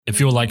If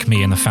you're like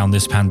me and have found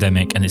this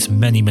pandemic and its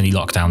many, many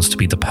lockdowns to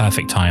be the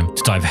perfect time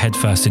to dive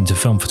headfirst into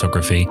film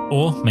photography,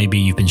 or maybe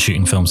you've been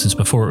shooting film since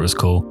before it was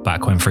cool,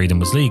 back when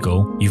freedom was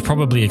legal, you've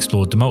probably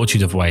explored the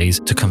multitude of ways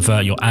to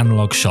convert your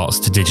analog shots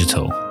to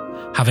digital.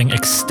 Having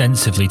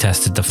extensively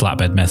tested the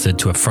flatbed method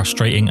to a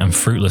frustrating and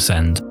fruitless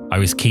end, I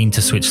was keen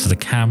to switch to the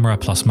camera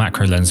plus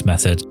macro lens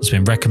method that's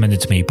been recommended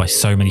to me by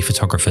so many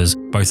photographers,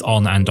 both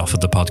on and off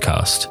of the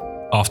podcast.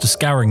 After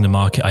scouring the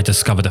market, I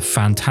discovered a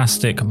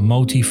fantastic,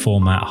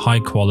 multi-format,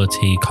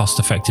 high-quality,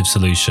 cost-effective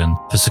solution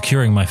for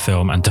securing my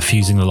film and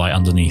diffusing the light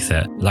underneath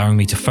it, allowing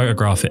me to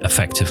photograph it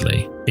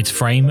effectively. Its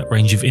frame,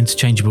 range of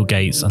interchangeable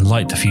gates, and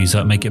light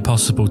diffuser make it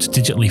possible to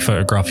digitally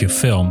photograph your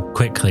film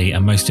quickly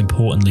and, most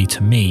importantly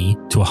to me,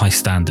 to a high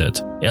standard.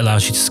 It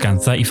allows you to scan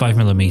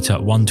 35mm,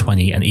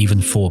 120 and even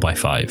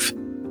 4x5.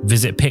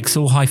 Visit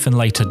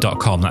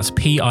pixel-later.com, that's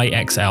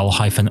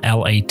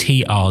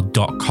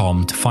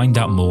pixl-latr.com to find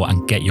out more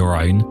and get your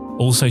own.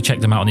 Also check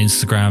them out on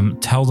Instagram,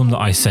 tell them that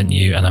I sent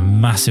you, and a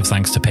massive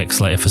thanks to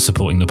Pixelator for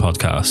supporting the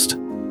podcast.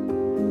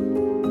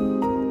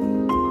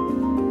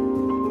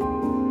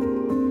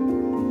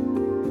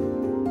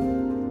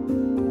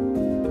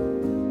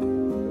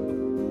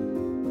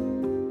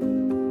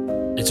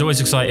 It's always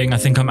exciting. I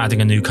think I'm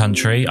adding a new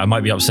country. I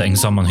might be upsetting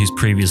someone who's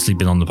previously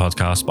been on the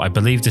podcast, but I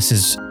believe this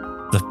is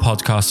the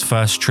podcast's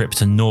first trip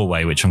to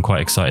Norway, which I'm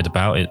quite excited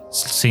about. It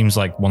seems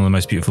like one of the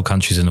most beautiful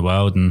countries in the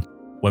world, and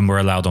when we're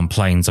allowed on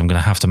planes, I'm going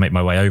to have to make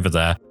my way over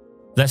there.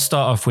 Let's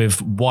start off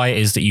with why it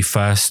is that you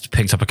first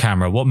picked up a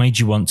camera. What made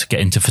you want to get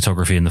into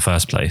photography in the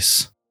first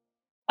place?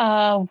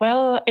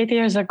 Well, 8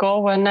 years ago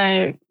when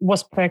I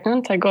was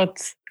pregnant, I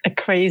got a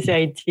crazy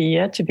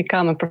idea to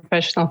become a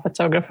professional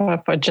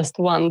photographer for just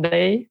one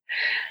day.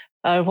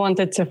 I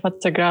wanted to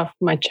photograph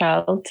my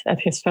child at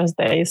his first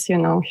days,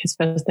 his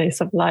first days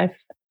of life.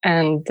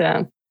 And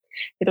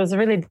it was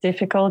really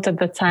difficult at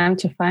the time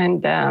to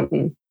find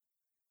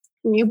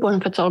newborn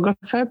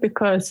photographer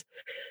because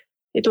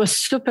it was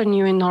super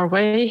new in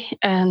Norway.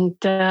 And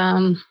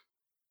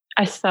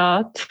I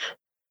thought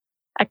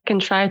I can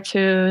try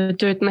to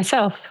do it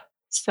myself.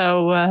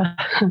 So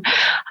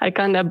I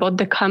kind of bought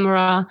the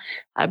camera,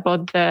 I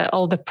bought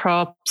all the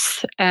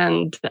props,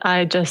 and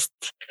I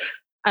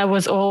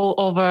was all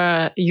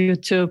over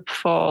YouTube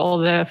for all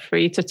the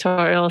free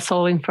tutorials,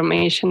 all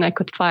information I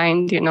could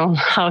find,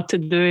 how to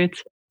do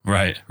it.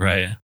 Right.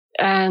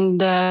 And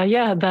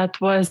that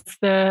was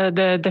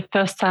the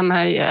first time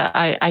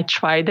I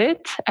tried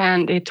it,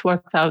 and it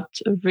worked out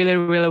really,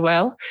 really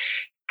well.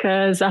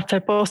 Because after I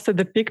posted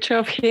the picture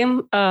of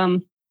him,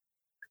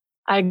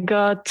 I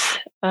got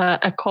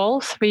a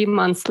call 3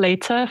 months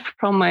later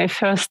from my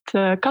first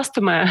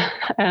customer,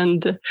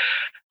 and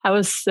I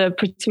was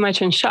pretty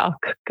much in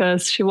shock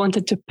because she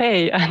wanted to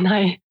pay, and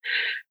I,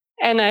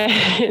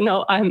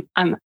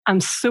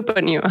 I'm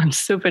super new.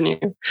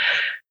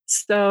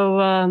 So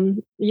I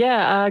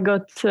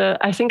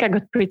think I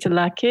got pretty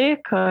lucky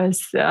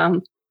because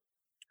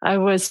I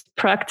was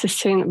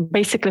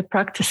basically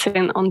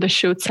practicing on the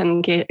shoots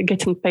and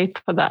getting paid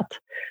for that.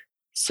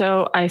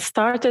 So I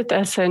started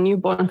as a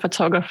newborn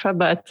photographer,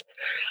 but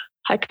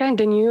I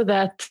kind of knew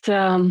that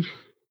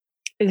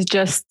it's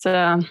just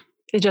a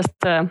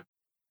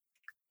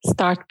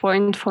start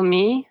point for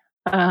me.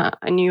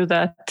 I knew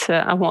that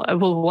I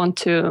will want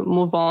to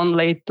move on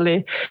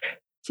lately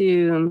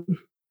to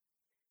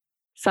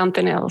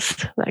something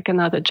else, like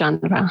another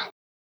genre.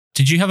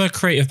 Did you have a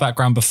creative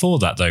background before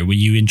that, though? Were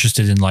you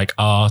interested in like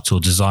art or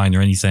design or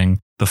anything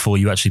before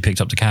you actually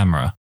picked up the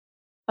camera?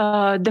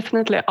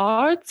 Definitely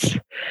arts.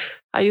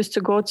 I used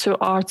to go to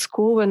art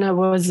school when I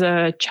was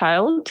a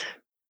child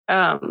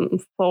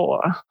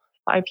for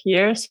 5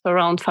 years,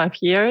 around 5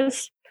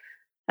 years.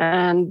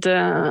 And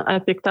I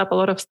picked up a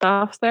lot of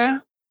stuff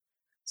there.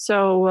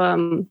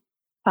 So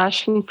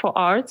passion for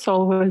arts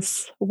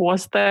always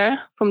was there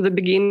from the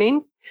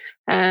beginning.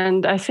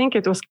 And I think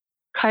it was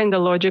kind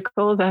of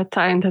logical that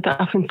I ended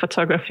up in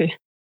photography.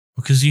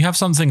 Because you have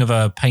something of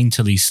a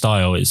painterly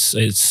style.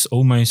 It's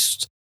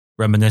almost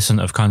reminiscent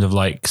of kind of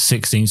like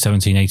 16th,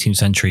 17th, 18th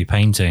century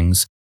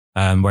paintings,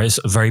 where it's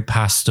very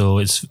pastel.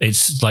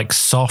 It's like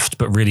soft,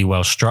 but really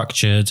well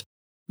structured.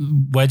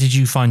 Where did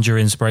you find your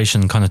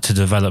inspiration kind of to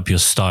develop your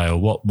style?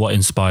 What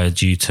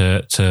inspired you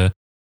to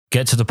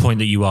get to the point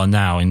that you are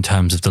now in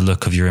terms of the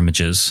look of your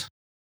images?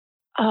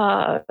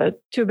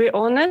 To be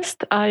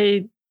honest,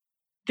 I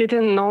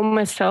didn't know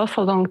myself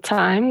a long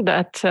time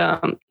that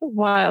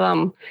while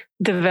I'm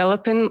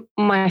developing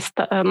my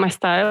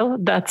style,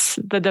 that's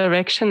the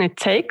direction it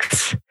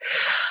takes.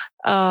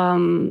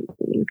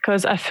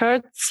 Because I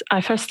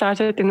first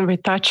started in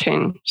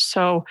retouching,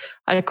 so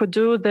I could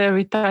do the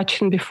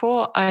retouching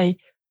before I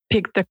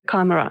picked the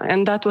camera,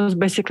 and that was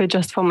basically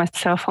just for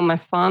myself, for my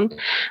fun,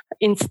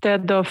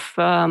 instead of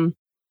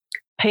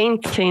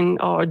painting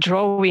or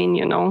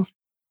drawing,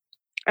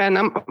 And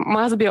I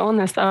must be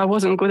honest, I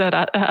wasn't good at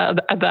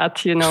that,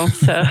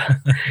 So,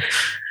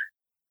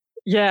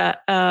 yeah.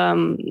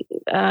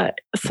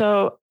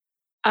 So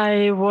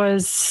I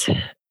was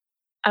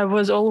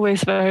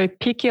always very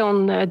picky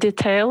on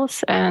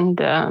details,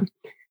 and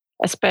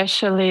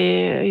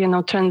especially,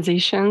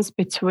 transitions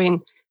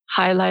between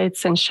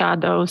highlights and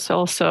shadows,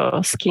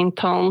 also skin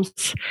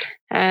tones.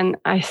 And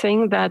I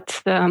think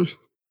that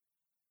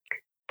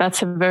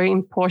that's a very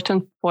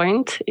important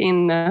point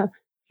in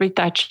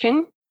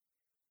retouching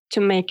to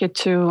make it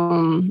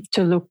to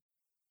look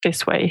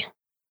this way,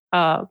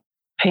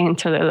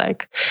 painterly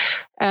like.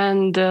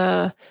 And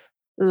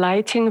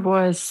lighting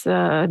was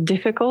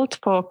difficult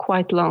for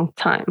quite a long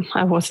time.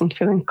 I wasn't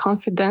feeling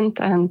confident,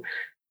 and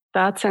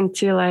that's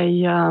until I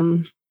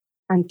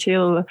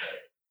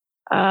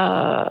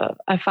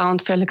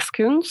found Felix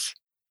Kunz.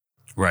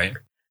 Right.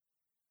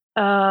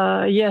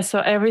 So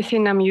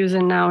everything I'm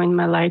using now in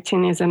my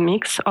lighting is a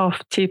mix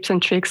of tips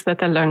and tricks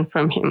that I learned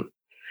from him.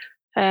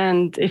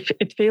 And if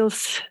it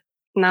feels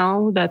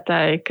now that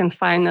I can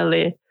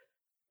finally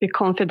be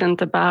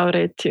confident about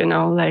it,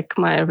 like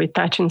my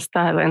retouching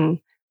style and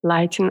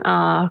lighting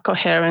are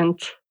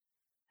coherent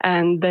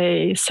and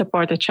they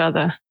support each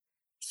other.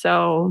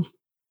 So,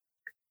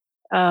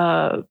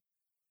 so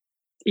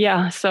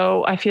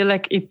I feel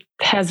like it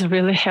has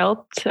really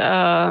helped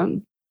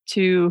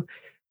to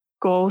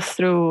go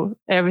through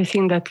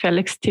everything that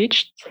Felix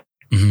taught.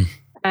 Mm-hmm.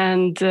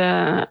 And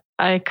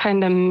I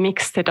kind of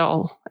mixed it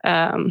all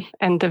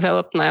and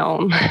developed my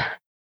own.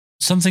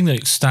 Something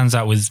that stands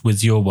out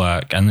with your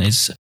work, and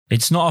it's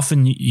not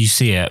often you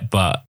see it,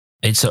 but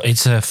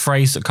it's a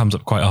phrase that comes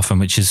up quite often,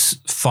 which is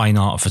fine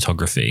art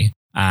photography.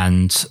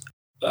 And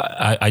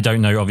I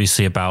don't know,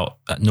 obviously, about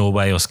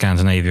Norway or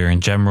Scandinavia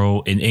in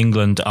general. In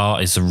England,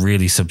 art is a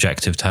really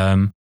subjective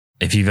term.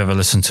 If you've ever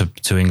listened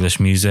to English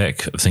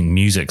music, I think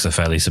music's a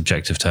fairly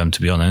subjective term,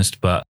 to be honest.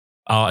 But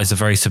art is a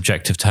very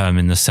subjective term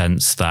in the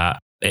sense that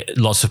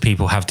lots of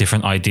people have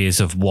different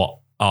ideas of what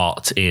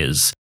art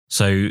is.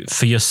 So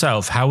for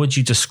yourself, how would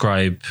you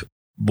describe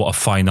what a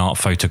fine art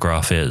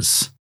photograph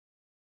is?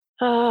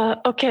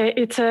 Okay,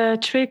 it's a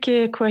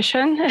tricky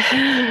question.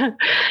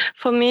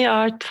 For me,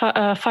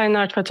 fine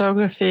art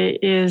photography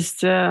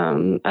is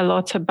a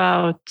lot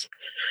about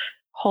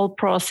whole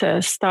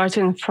process,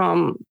 starting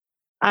from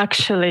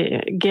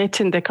actually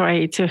getting the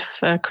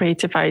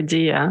creative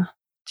idea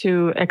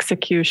to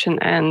execution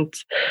and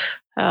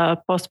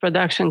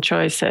post-production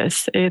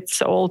choices.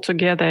 It's all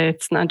together.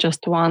 It's not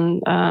just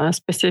one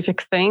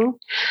specific thing.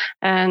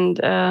 And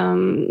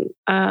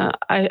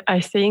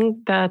I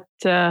think that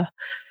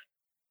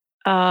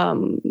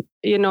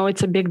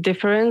it's a big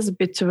difference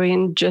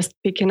between just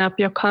picking up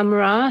your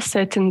camera,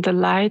 setting the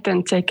light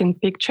and taking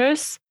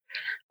pictures,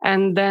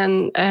 and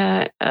then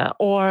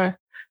or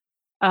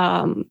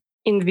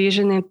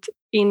envision it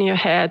in your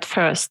head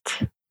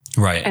first,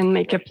 right, and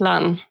make a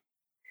plan.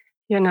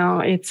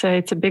 It's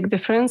a big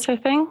difference, I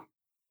think.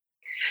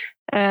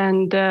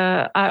 And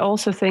I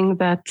also think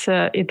that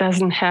it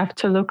doesn't have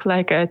to look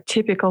like a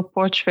typical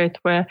portrait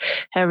where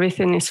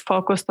everything is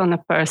focused on a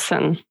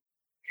person.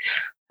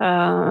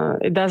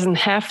 It doesn't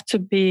have to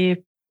be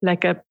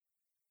like a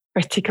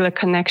particular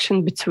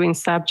connection between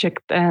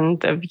subject and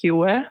the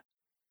viewer.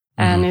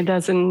 Mm-hmm. And it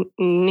doesn't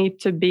need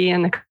to be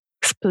an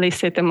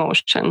explicit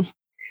emotion.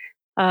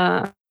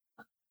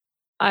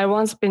 I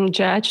once been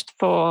judged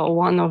for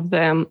one of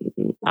the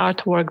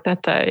artwork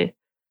that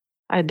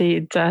I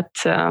did that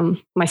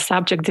my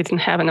subject didn't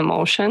have an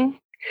emotion,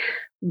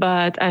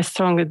 but I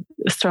strongly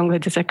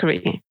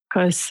disagree,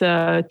 because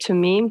to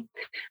me,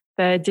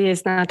 the idea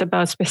is not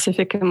about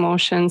specific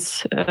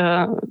emotions.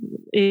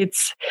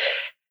 It's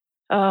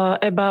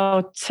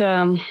about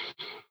the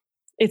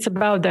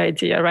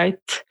idea,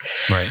 right?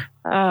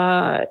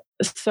 Right.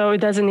 So it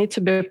doesn't need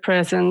to be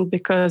present,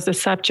 because the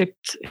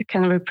subject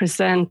can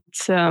represent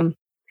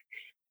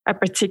a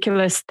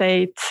particular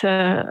state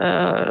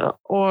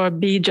or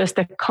be just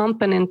a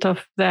component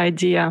of the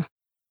idea.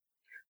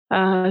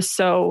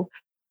 So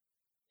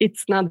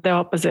it's not the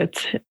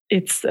opposite.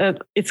 It's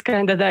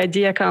kind of the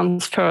idea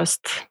comes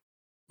first.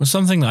 Well,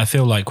 something that I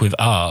feel like with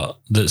art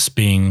that's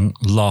being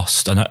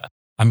lost, and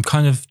I'm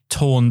kind of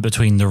torn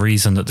between the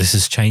reason that this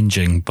is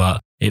changing,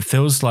 but it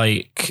feels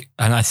like,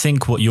 and I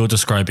think what you're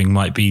describing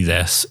might be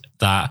this,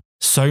 that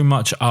so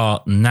much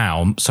art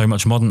now, so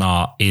much modern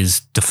art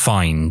is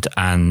defined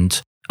and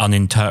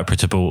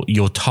uninterpretable.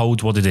 You're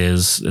told what it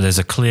is. There's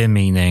a clear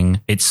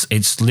meaning.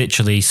 It's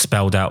literally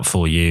spelled out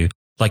for you.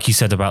 Like you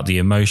said about the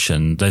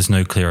emotion, there's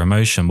no clear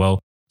emotion. Well,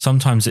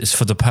 sometimes it's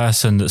for the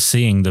person that's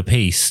seeing the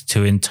piece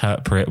to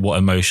interpret what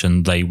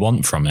emotion they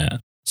want from it.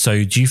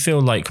 So do you feel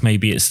like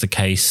maybe it's the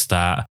case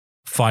that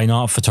fine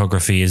art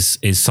photography is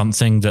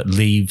something that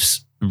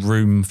leaves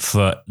room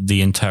for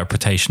the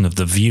interpretation of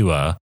the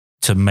viewer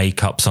to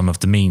make up some of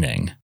the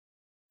meaning?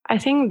 I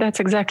think that's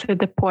exactly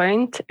the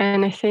point.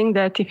 And I think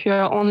that if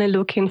you're only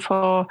looking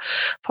for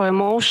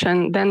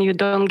emotion, then you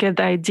don't get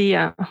the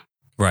idea.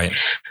 Right.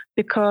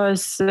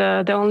 Because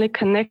the only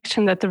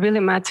connection that really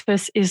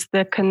matters is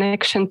the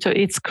connection to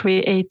its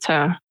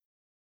creator.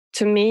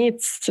 To me,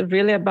 it's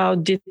really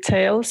about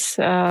details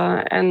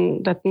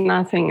and that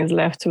nothing is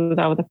left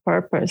without a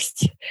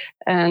purpose.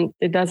 And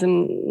it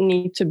doesn't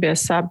need to be a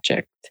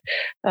subject.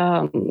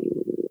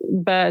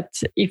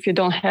 But if you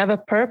don't have a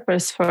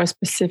purpose for a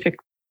specific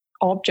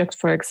object,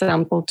 for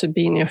example, to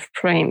be in your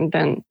frame,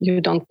 then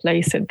you don't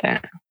place it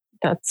there.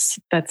 That's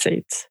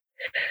it.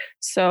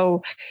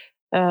 So,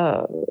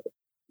 and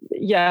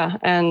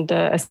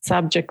a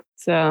subject,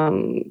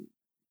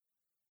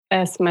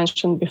 as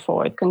mentioned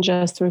before, it can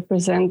just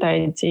represent the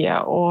idea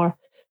or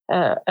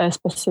a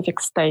specific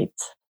state.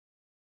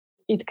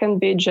 It can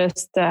be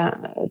just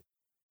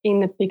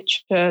in a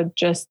picture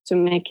just to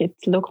make it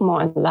look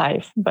more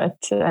alive, but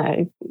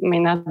it may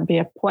not be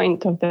a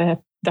point of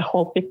the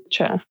whole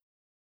picture.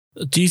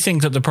 Do you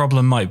think that the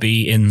problem might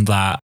be in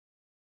that?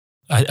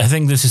 I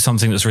think this is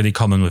something that's really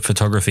common with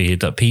photography,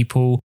 that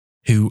people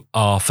who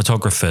are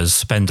photographers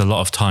spend a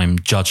lot of time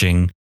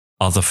judging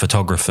other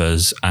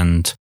photographers,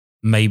 and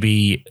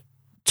maybe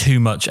too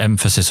much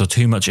emphasis or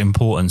too much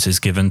importance is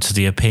given to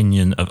the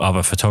opinion of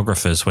other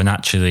photographers, when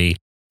actually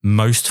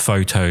most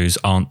photos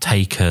aren't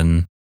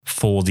taken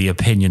for the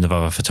opinion of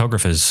other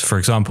photographers. For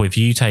example, if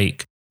you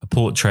take a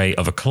portrait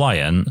of a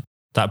client,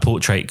 that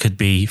portrait could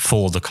be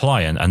for the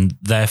client, and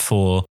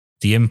therefore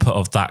the input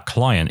of that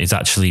client is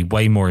actually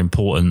way more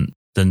important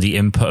than the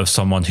input of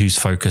someone who's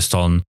focused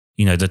on,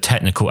 the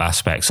technical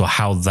aspects or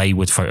how they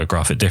would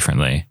photograph it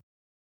differently.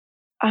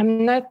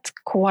 I'm not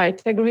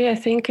quite agree. I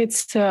think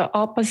it's the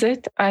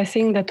opposite. I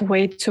think that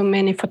way too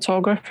many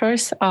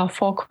photographers are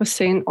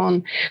focusing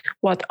on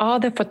what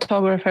other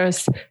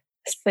photographers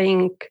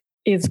think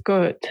is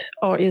good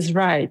or is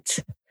right.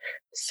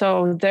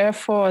 So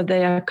therefore,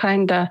 they are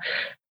kind of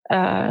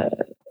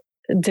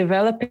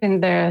developing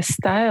their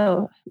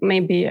style,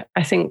 maybe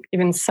I think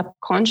even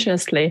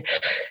subconsciously,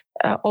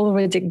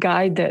 already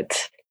guided.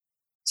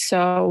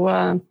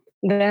 So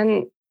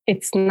then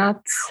it's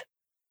not,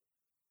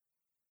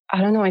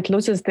 I don't know, it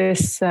loses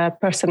this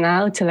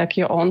personality, like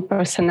your own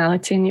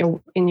personality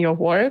in your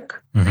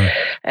work. Mm-hmm.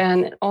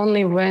 And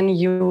only when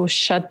you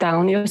shut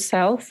down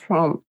yourself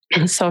from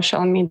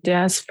social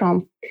medias,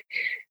 from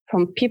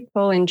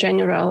people in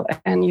general,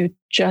 and you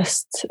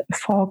just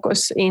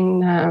focus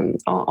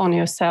on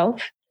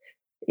yourself,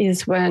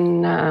 is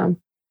when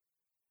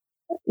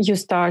you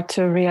start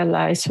to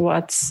realize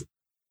what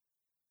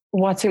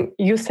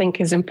you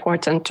think is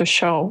important to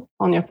show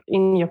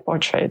in your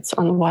portraits,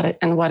 on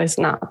what is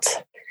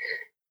not.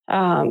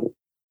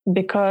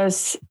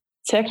 Because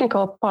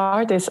technical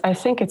part is, I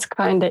think it's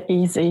kind of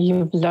easy.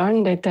 You've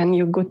learned it and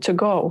you're good to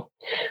go.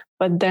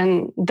 But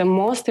then the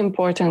most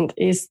important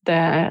is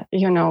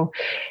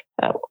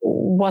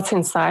what's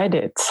inside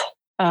it,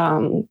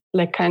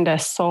 like kind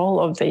of soul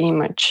of the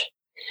image.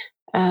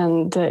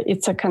 And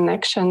it's a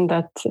connection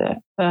that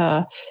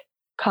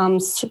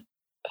comes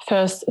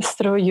first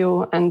through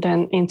you and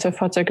then into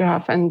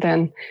photograph and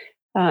then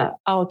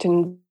out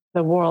in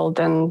the world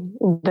and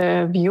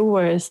the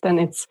viewers. Then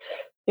it's,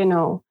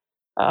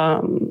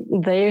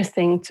 their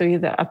thing to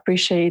either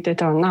appreciate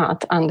it or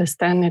not,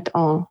 understand it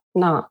or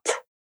not.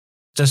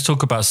 Let's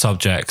talk about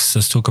subjects.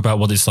 Let's talk about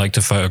what it's like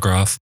to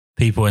photograph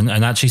people. And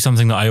actually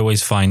something that I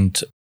always find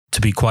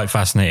to be quite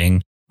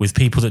fascinating with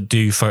people that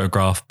do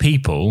photograph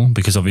people,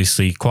 because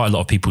obviously quite a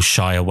lot of people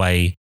shy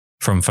away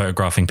from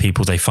photographing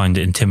people. They find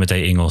it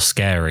intimidating or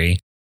scary.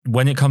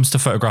 When it comes to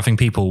photographing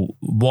people,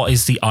 what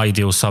is the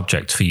ideal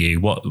subject for you?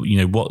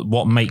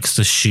 What makes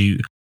the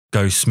shoot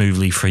go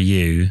smoothly for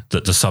you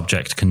that the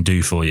subject can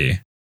do for you?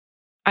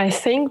 I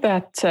think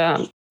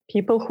that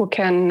people who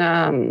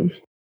can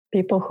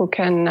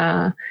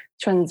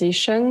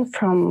transition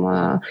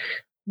from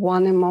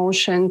one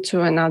emotion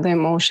to another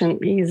emotion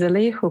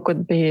easily, who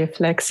could be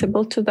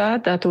flexible to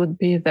that would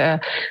be the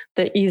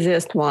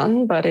easiest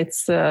one. But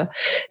it's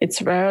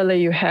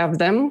rarely you have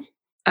them,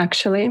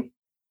 actually.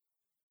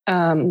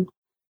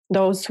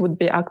 Those would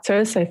be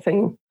actors, I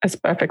think, as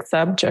perfect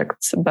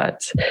subjects.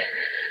 But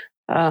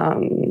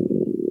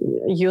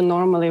you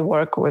normally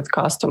work with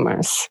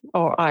customers,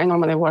 or I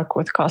normally work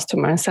with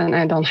customers, and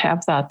I don't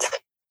have that.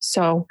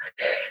 So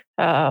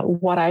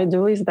what I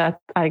do is that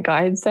I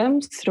guide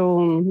them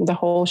through the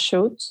whole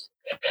shoot,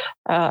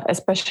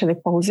 especially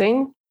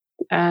posing,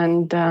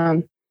 and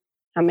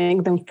I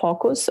make them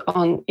focus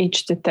on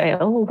each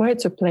detail, where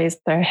to place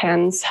their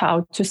hands,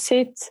 how to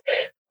sit,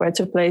 where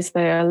to place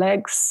their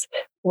legs,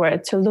 where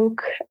to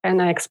look,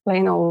 and I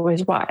explain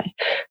always why.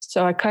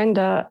 So I kind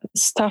of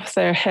stuff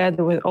their head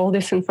with all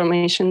this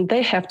information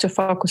they have to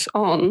focus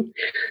on.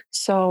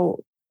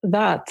 So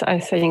that, I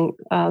think,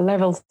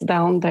 levels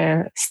down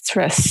their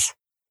stress.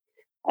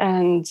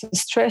 And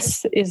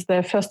stress is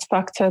the first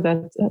factor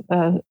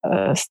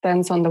that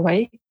stands on the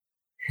way.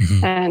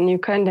 Mm-hmm. And you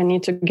kind of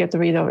need to get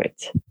rid of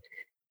it.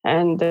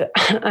 And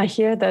I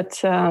hear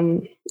that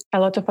a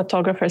lot of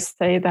photographers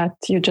say that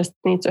you just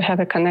need to have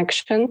a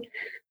connection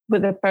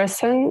with a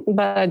person,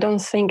 but I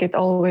don't think it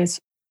always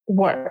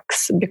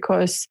works,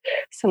 because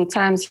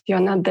sometimes you're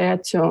not there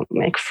to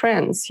make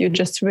friends. You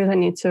just really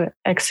need to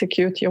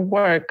execute your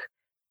work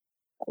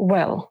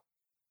well,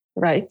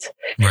 right?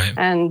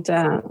 And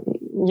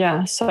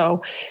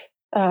so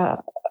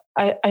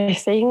I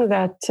think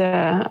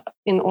that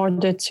in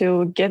order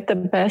to get the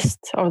best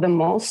or the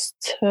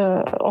most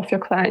of your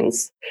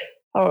clients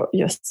or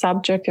your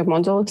subject, your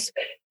models,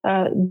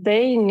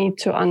 they need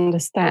to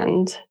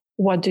understand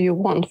what do you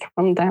want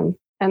from them?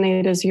 And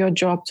it is your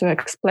job to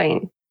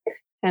explain.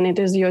 And it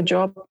is your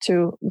job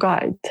to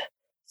guide.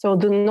 So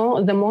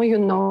the more you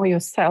know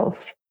yourself,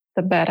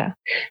 the better.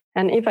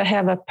 And if I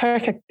have a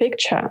perfect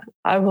picture,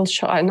 I will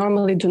show. I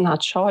normally do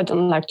not show. I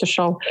don't like to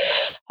show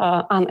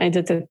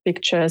unedited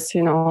pictures,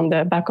 on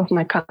the back of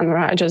my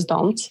camera. I just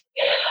don't.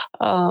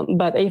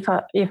 But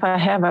if I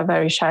have a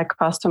very shy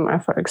customer,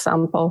 for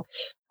example,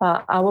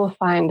 I will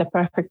find the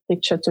perfect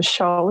picture to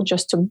show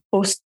just to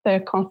boost their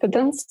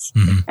confidence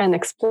and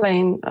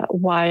explain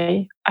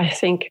why I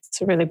think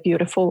it's really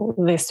beautiful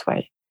this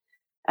way.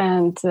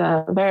 And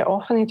very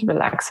often it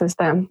relaxes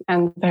them,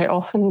 and very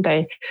often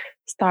they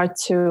start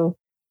to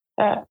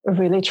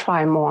really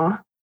try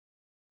more.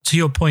 To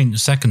your point a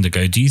second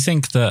ago, do you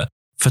think that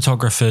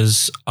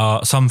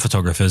some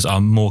photographers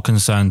are more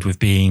concerned with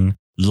being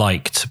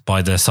liked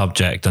by their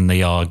subject than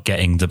they are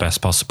getting the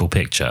best possible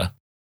picture?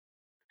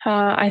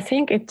 I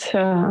think it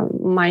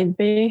might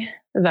be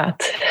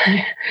that.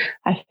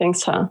 I think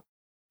so.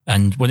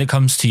 And when it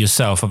comes to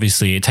yourself,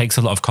 obviously it takes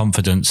a lot of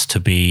confidence to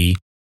be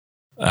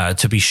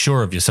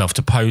sure of yourself,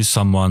 to pose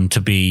someone, to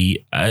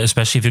be,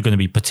 especially if you're going to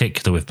be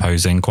particular with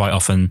posing. Quite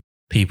often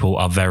people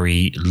are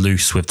very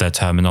loose with their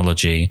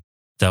terminology.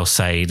 They'll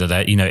say that,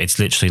 it's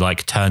literally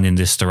like turn in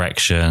this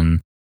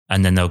direction,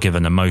 and then they'll give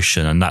an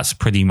emotion. And that's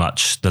pretty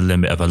much the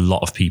limit of a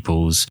lot of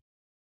people's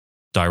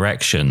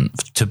direction.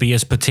 To be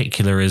as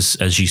particular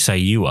as you say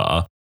you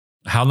are,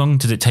 how long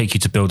did it take you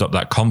to build up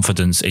that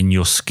confidence in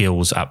your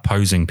skills at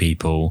posing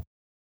people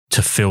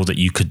to feel that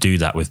you could do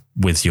that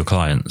with your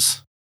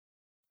clients?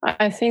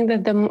 I think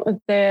that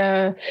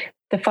the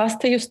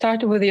faster you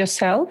start with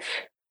yourself,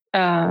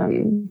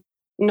 trying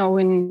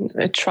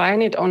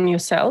it on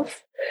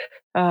yourself,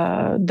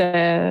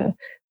 the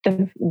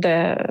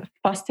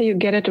faster you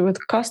get it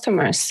with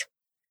customers.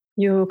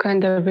 You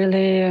kind of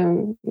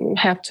really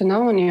have to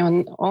know on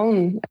your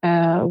own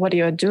what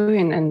you're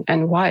doing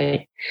and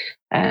why.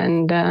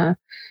 And the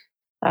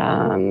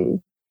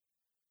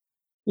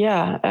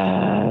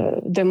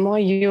more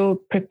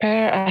you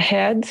prepare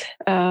ahead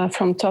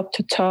from top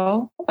to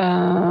toe,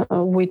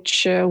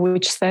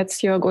 which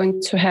sets you're going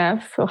to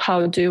have,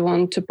 how do you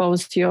want to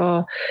pose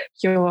your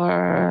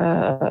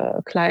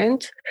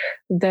client,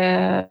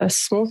 the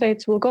smoother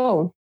it will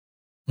go.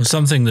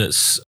 Something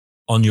that's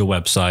on your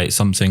website,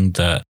 something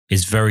that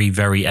is very,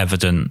 very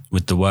evident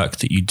with the work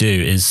that you do,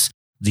 is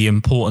the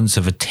importance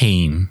of a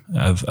team,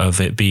 of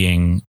it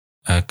being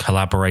a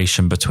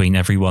collaboration between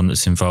everyone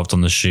that's involved on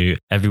the shoot.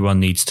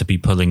 Everyone needs to be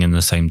pulling in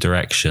the same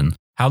direction.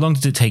 How long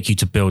did it take you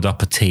to build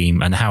up a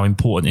team, and how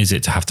important is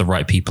it to have the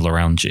right people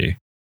around you?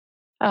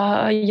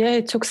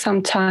 It took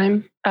some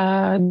time,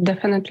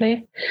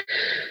 definitely.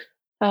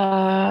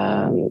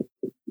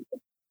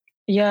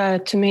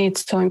 To me,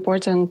 it's so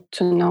important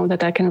to know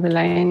that I can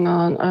rely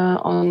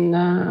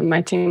on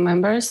my team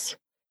members.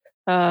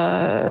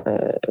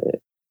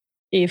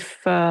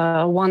 If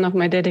one of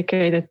my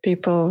dedicated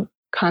people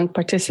can't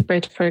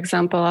participate, for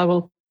example, I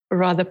will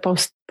rather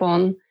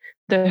postpone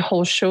the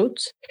whole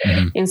shoot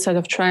instead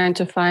of trying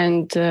to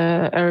find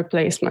a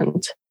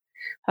replacement.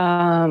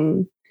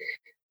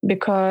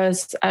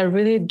 Because I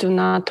really do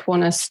not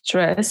want to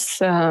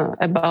stress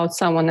about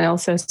someone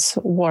else's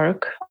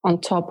work on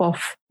top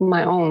of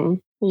my own,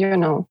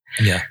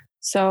 Yeah.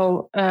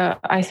 So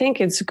I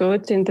think it's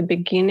good in the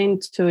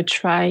beginning to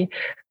try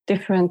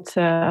different,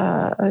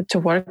 to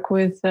work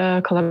with,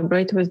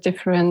 collaborate with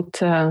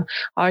different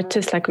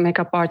artists, like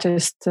makeup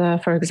artists,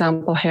 for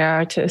example, hair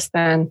artists,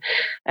 and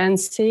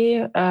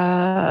see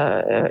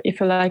if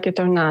you like it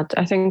or not.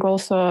 I think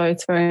also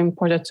it's very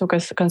important to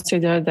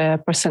consider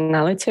the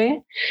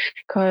personality,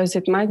 because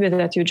it might be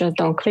that you just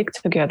don't click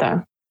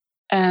together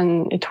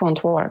and it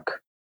won't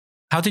work.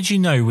 How did you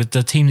know, with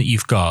the team that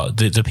you've got,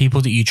 the people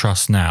that you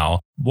trust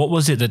now, what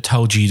was it that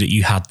told you that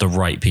you had the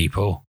right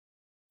people?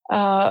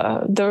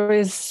 There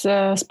is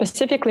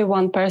specifically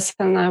one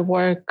person I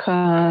work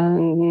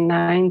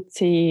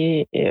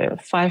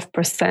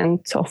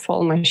 95% of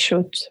all my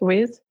shoots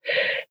with.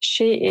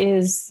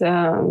 She's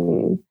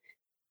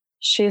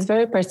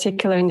very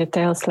particular in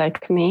details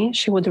like me.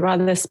 She would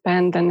rather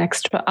spend an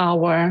extra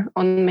hour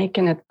on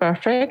making it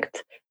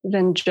perfect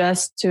than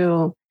just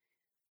to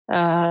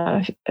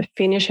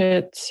finish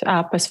it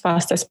up as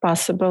fast as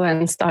possible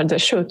and start the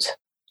shoot.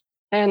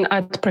 And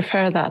I'd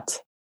prefer that.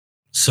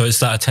 So it's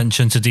that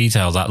attention to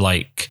detail,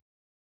 Yes.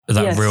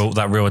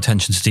 real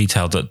attention to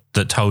detail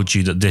that told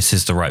you that this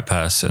is the right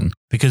person.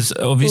 Because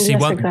obviously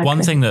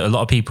one thing that a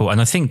lot of people, and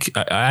I think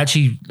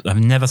I've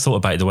never thought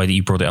about it the way that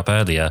you brought it up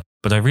earlier,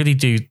 but I really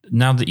do,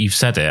 now that you've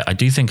said it, I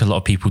do think a lot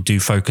of people do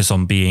focus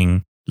on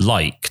being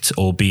liked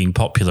or being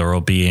popular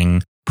or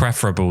being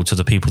preferable to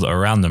the people that are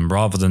around them,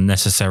 rather than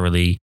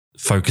necessarily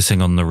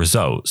focusing on the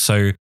result.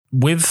 So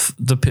with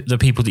the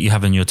people that you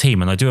have in your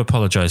team, and I do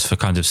apologize for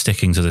kind of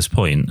sticking to this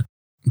point,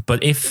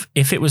 but if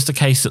it was the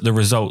case that the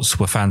results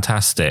were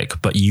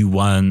fantastic, but you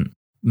weren't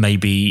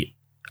maybe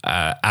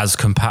as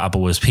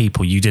compatible as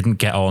people, you didn't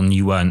get on,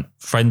 you weren't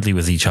friendly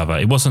with each other.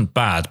 It wasn't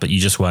bad, but you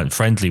just weren't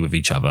friendly with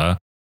each other.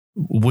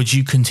 Would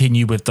you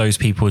continue with those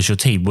people as your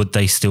team? Would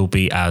they still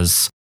be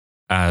as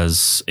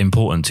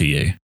important to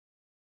you?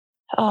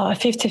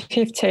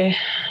 50-50.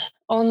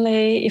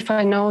 Only if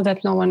I know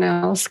that no one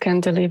else can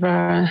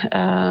deliver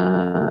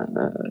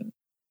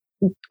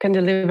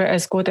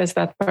as good as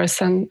that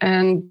person,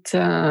 and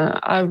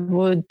I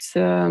would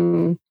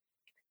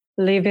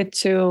leave it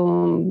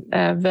to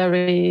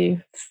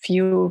very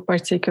few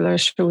particular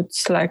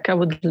shoots. Like I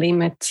would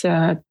limit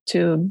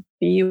to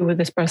be with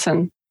this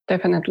person.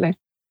 Definitely,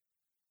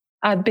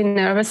 I'd be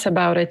nervous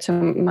about it.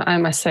 I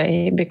must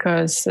say,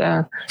 because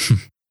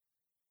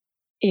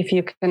if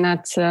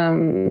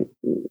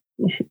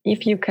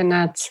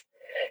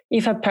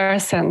a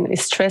person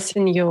is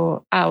stressing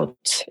you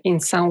out in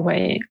some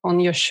way on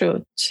your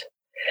shoot,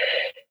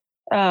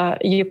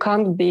 you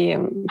can't be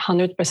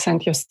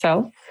 100%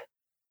 yourself.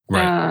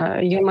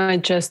 Right. You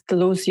might just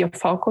lose your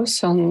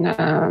focus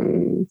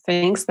on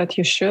things that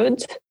you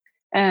should,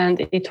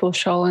 and it will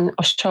show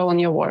on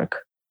your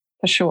work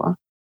for sure.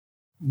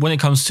 When it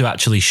comes to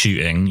actually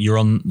shooting, you're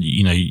on,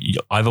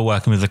 either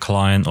working with a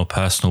client or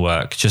personal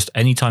work. Just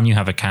anytime you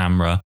have a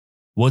camera,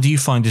 what do you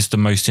find is the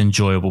most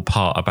enjoyable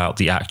part about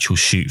the actual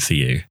shoot for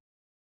you?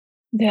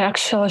 The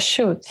actual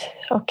shoot.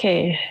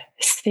 Okay.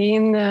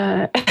 Seeing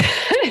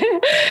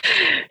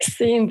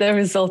seeing the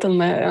result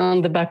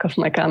on the back of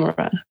my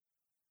camera,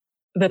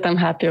 that I'm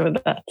happy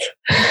with that.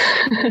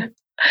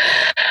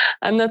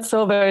 I'm not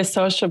so very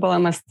sociable, I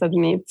must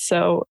admit.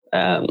 So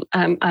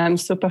I'm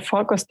super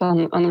focused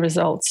on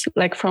results,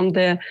 like from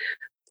the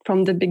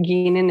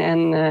beginning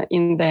and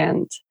in the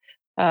end.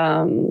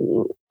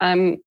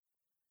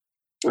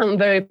 I'm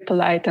very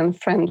polite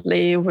and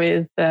friendly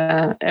with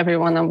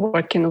everyone I'm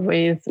working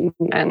with,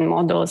 and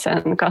models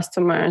and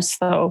customers.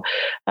 So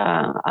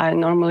I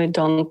normally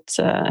don't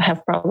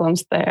have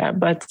problems there,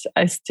 but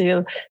I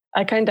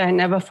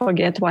never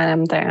forget why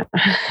I'm there.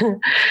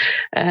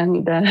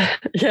 And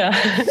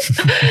yeah.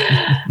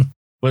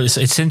 Well,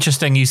 it's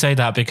interesting you say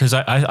that, because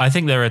I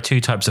think there are two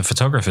types of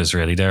photographers,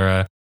 really.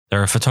 There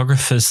are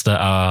photographers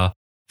that are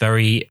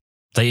they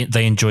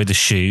enjoy the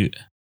shoot,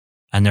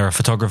 and there are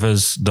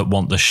photographers that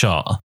want the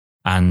shot.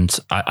 And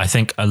I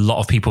think a lot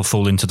of people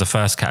fall into the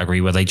first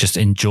category, where they just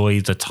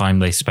enjoy the time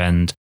they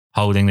spend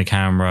holding the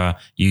camera,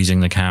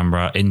 using the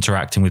camera,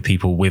 interacting with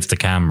people with the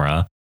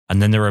camera.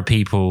 And then there are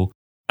people,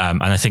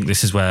 and I think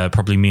this is where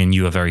probably me and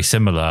you are very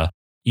similar.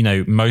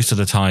 Most of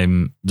the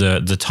time,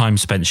 the time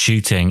spent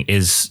shooting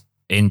is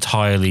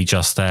entirely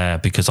just there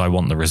because I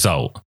want the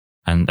result.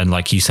 And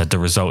like you said, the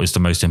result is the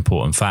most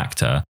important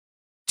factor.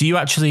 Do you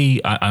actually,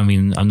 I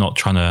mean, I'm not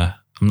trying to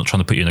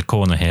put you in a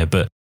corner here,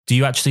 but do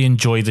you actually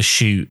enjoy the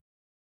shoot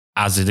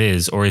as it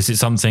is? Or is it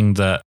something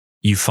that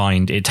you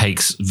find it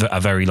takes a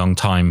very long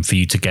time for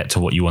you to get to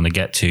what you want to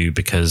get to,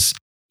 because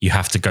you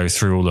have to go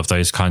through all of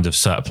those kind of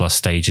surplus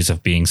stages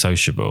of being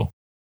sociable?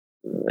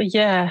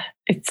 Yeah,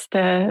 it's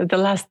the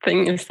last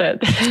thing you said.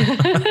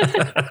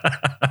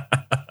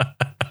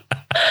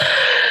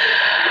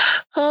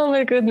 Oh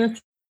my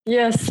goodness.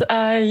 Yes,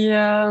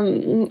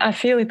 I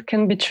feel it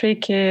can be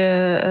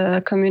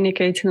tricky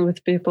communicating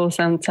with people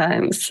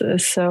sometimes.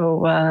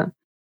 So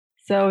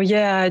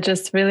yeah, I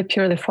just really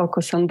purely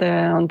focus on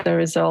the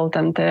result.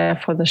 I'm there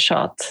for the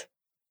shot.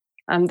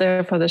 And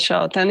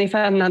if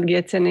I'm not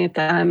getting it,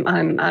 I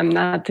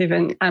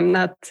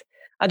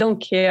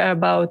don't care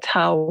about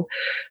how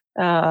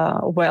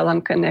well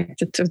I'm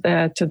connected to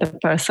the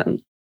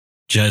person.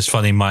 It's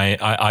funny.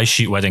 I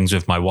shoot weddings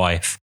with my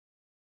wife,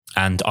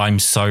 and I'm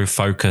so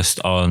focused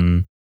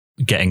on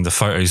getting the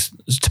photos,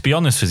 to be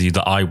honest with you,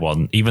 that I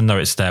want, even though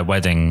it's their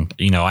wedding.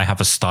 I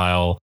have a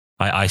style.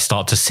 I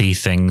start to see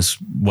things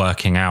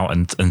working out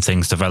and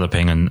things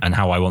developing and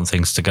how I want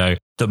things to go,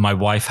 that my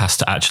wife has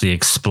to actually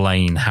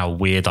explain how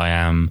weird I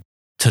am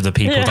to the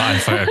people that I'm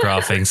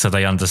photographing, so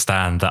they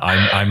understand that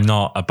I'm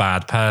not a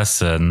bad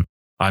person.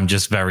 I'm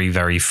just very,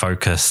 very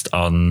focused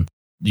on,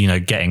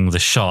 getting the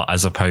shot,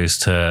 as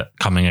opposed to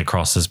coming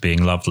across as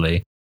being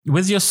lovely.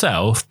 With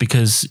yourself,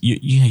 because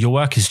your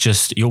work is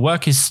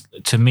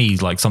to me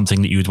like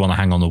something that you would want to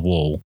hang on the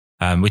wall,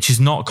 which is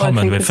not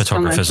common with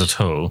photographers at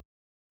all.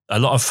 A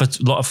lot of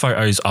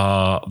photos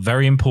are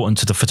very important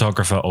to the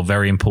photographer or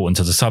very important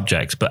to the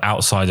subject, but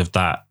outside of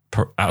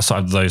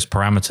those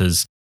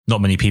parameters, not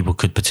many people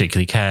could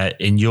particularly care.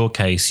 In your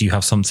case, you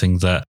have something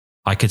that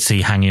I could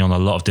see hanging on a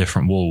lot of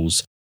different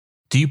walls.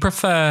 Do you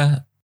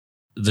prefer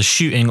the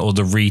shooting or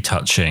the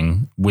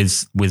retouching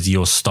with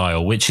your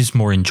style? Which is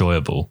more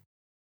enjoyable?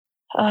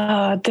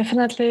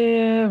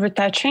 Definitely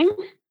retouching.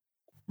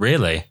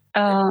 Really?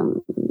 Yeah.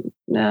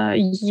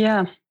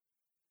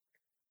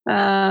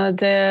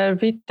 The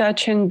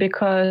retouching,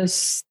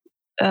 because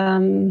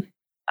I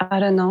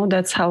don't know.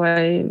 That's how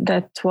I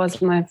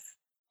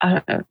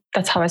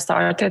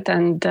started,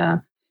 and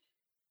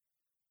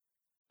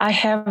I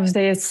have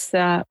this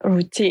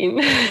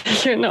routine.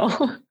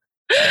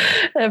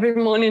 Every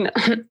morning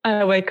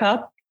I wake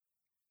up.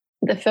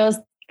 The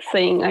first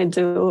thing I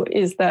do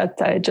is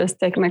that I just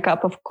take my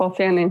cup of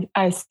coffee and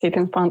I sit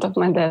in front of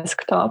my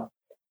desktop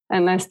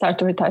and I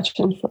start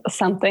retouching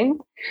something.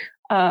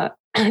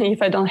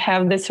 if I don't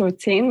have this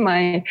routine,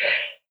 my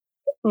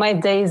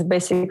day is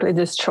basically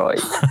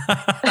destroyed.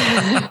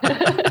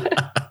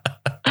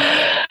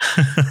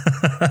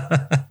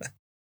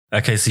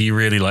 Okay, so you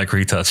really like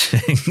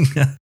retouching.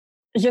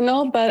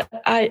 But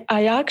I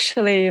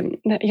actually,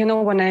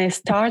 when I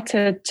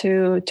started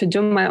to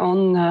do my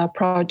own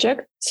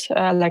projects,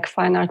 like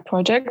fine art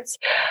projects,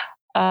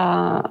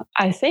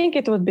 I think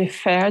it would be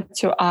fair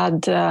to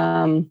add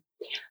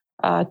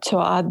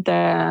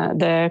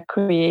the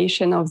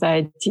creation of the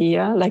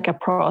idea, like a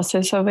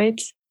process of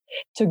it,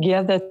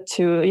 together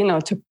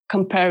to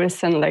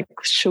comparison, like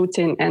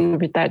shooting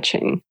and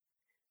retouching,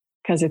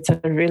 because it's a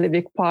really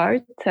big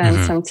part, and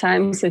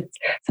sometimes it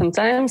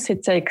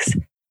takes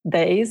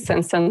days,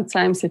 and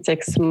sometimes it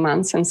takes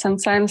months, and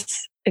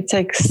sometimes it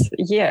takes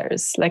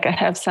years. Like I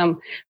have some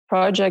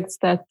projects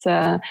that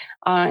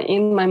are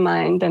in my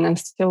mind and I'm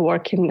still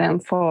working them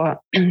for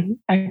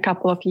a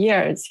couple of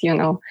years,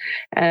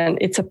 and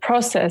it's a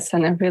process,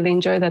 and I really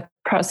enjoy that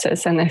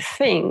process. And I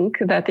think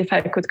that if I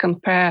could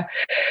compare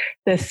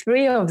the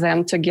three of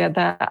them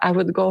together, I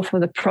would go for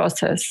the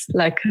process,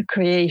 like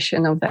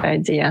creation of the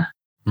idea.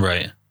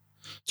 Right.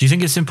 Do you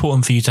think it's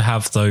important for you to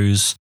have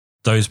those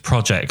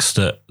projects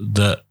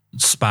that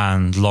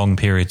span long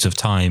periods of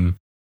time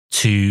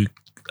to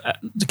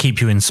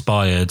keep you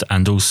inspired,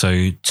 and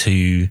also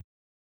to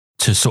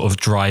sort of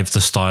drive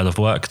the style of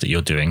work that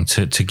you're doing,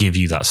 to give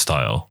you that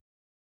style?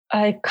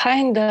 I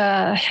kind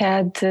of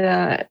had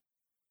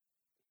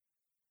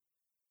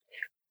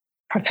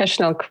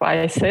professional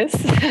crisis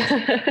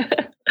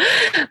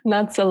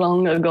not so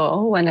long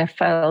ago, when I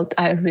felt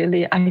I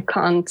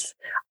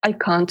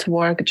can't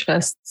work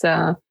just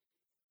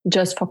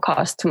for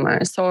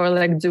customers, or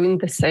like doing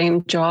the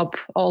same job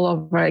all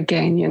over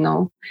again,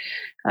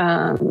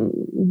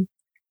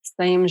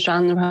 same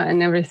genre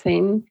and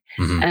everything.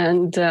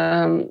 And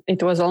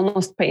it was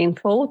almost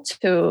painful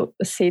to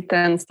sit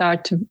and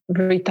start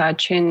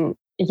retouching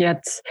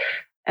yet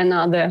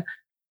another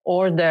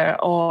order,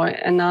 or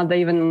another,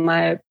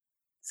 even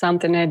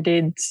something I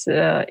did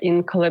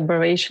in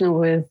collaboration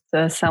with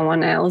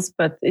someone else,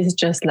 but it's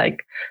just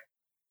like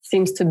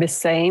seems to be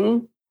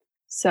same.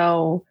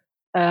 So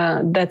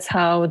that's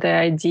how the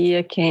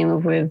idea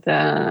came with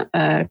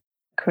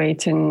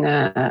creating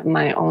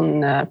my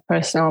own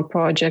personal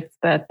projects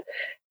that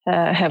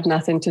have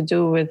nothing to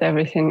do with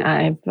everything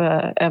I've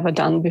ever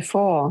done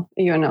before.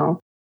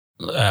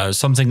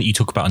 Something that you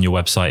talk about on your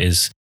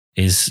website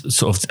is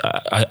sort of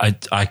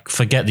I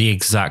forget the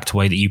exact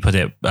way that you put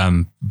it,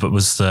 but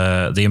was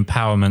the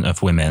empowerment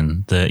of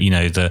women,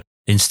 the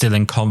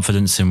instilling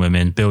confidence in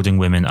women, building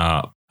women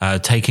up,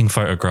 taking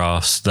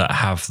photographs that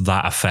have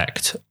that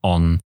effect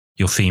on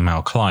your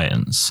female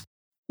clients.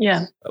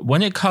 Yeah.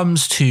 When it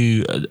comes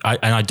to,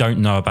 I don't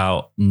know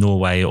about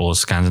Norway or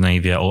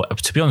Scandinavia, or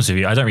to be honest with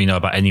you, I don't really know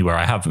about anywhere.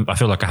 I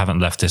feel like I haven't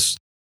left this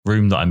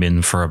room that I'm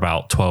in for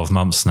about 12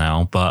 months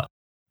now. But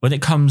when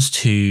it comes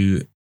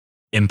to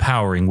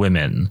empowering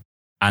women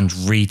and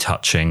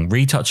retouching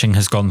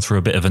has gone through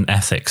a bit of an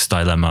ethics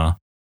dilemma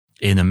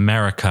in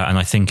America, and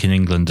I think in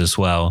England as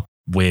well,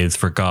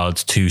 with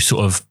regards to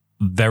sort of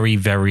very,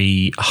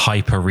 very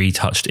hyper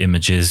retouched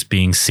images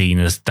being seen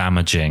as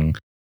damaging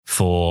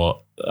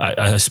for,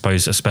 I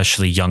suppose,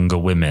 especially younger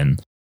women.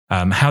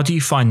 How do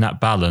you find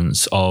that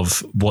balance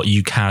of what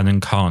you can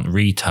and can't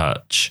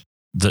retouch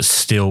that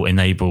still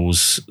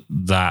enables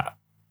that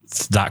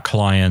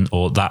client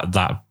or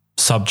that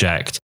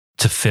subject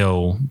to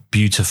feel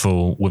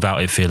beautiful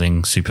without it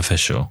feeling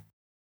superficial?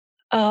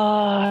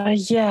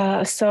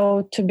 Yeah.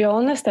 So to be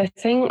honest, I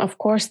think, of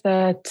course,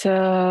 that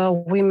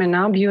women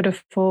are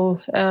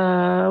beautiful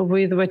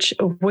with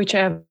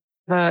whichever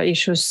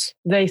issues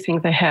they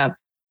think they have,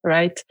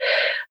 right?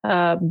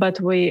 But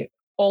we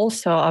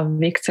also are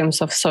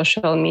victims of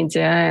social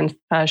media and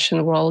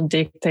fashion world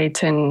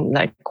dictating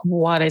like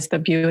what is the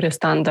beauty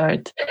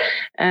standard.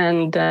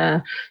 And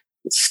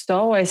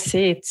so I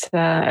see it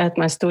at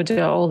my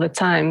studio all the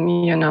time.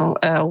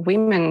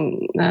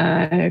 Women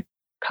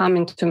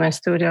coming to my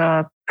studio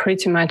are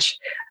pretty much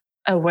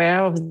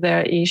aware of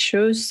their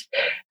issues,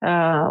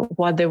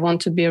 what they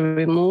want to be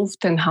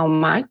removed and how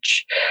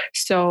much.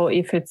 So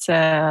if it's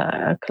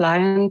a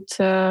client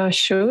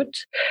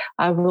shoot,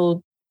 I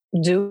will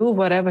do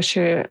whatever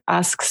she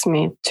asks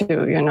me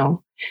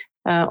to,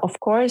 Of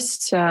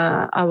course,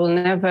 I will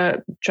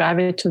never drive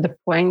it to the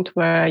point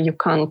where you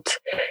can't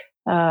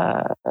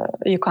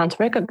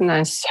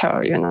recognize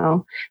her.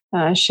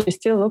 She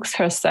still looks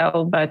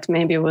herself, but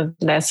maybe with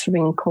less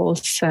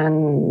wrinkles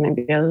and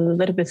maybe a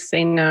little bit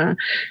thinner,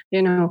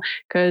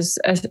 because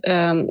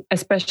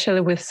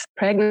especially with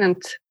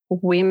pregnant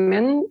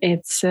women,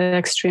 it's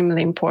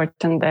extremely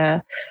important.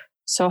 They're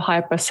so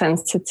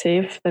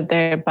hypersensitive that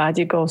their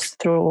body goes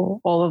through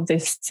all of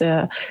these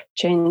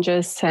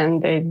changes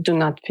and they do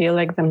not feel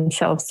like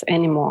themselves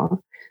anymore.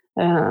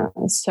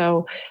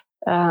 So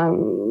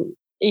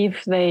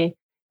if they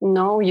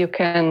know you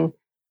can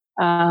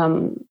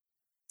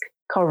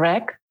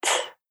correct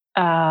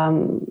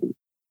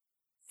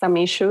some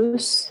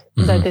issues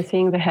that they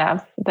think they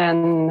have,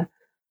 then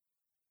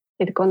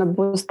it's gonna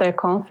boost their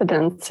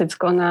confidence. It's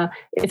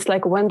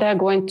like when they're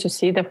going to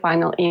see the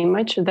final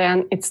image,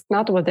 then it's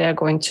not what they're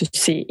going to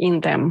see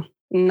in them,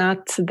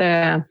 not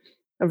the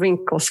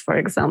wrinkles, for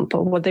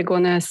example. What they're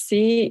gonna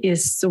see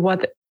is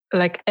what,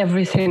 like,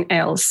 everything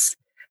else,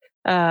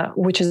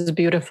 which is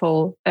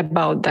beautiful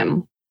about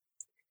them.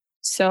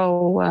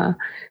 So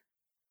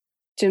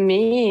to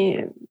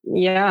me,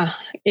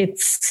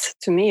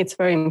 it's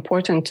very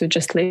important to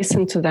just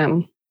listen to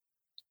them.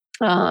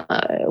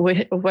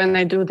 When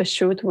I do the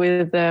shoot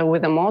with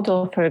a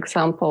model, for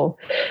example,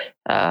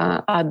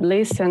 I'd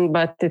listen,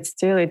 but the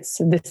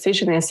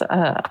decision is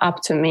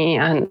up to me,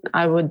 and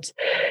I would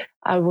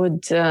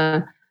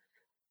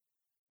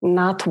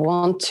not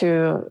want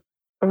to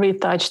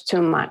retouch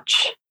too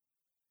much,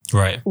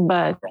 right?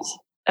 But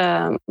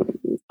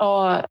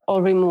or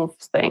remove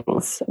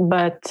things,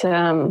 but.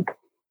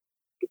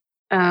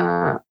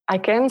 I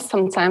can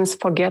sometimes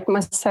forget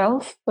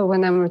myself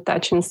when I'm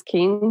retouching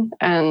skin,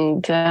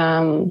 and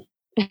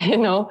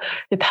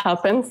it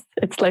happens.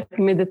 It's like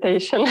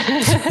meditation.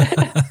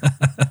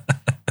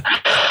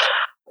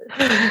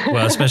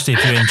 Well, especially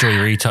if you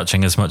enjoy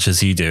retouching as much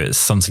as you do, it's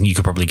something you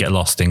could probably get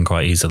lost in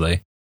quite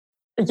easily.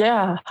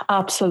 Yeah,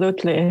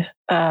 absolutely.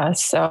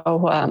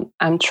 So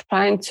I'm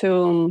trying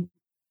to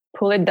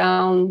pull it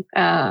down,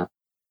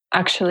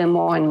 actually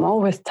more and more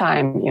with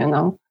time,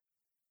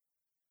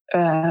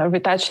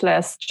 retouch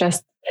less,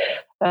 just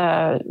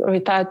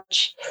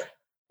retouch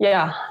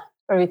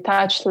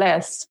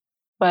less,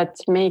 but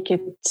make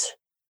it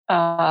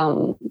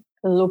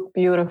look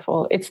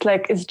beautiful. It's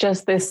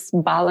just this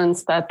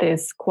balance that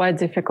is quite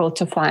difficult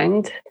to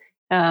find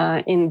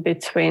in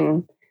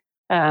between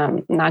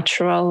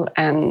natural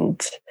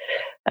and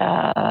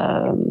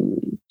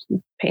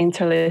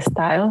painterly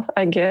style,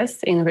 I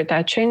guess, in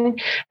retouching.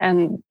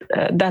 And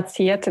that's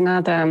yet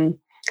another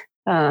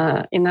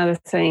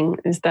thing,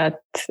 is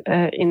that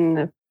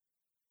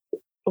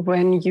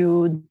when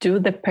you do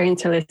the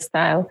painterly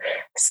style,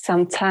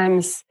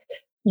 sometimes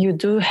you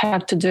do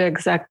have to do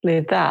exactly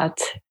that,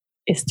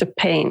 is to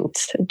paint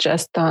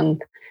just on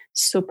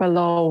super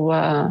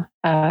low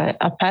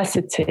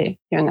opacity.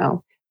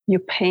 You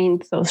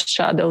paint those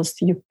shadows,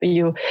 you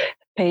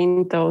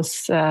paint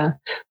those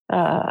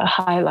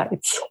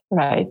highlights,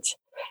 right?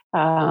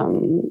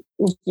 I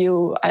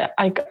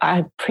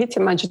pretty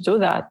much do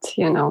that,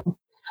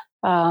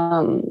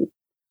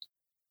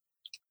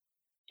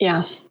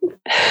 yeah.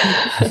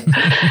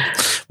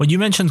 Well, you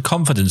mentioned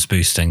confidence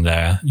boosting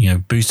there,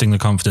 boosting the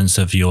confidence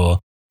of your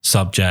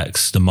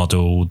subjects, the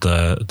model,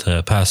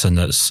 the person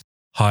that's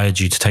hired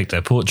you to take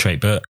their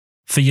portrait. But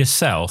for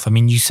yourself, I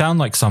mean, you sound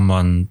like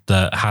someone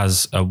that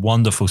has a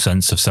wonderful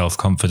sense of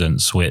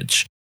self-confidence,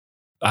 which,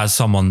 as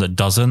someone that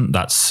doesn't,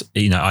 that's,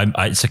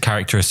 it's a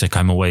characteristic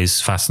I'm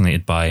always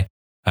fascinated by,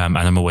 and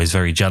I'm always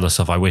very jealous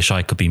of. I wish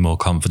I could be more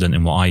confident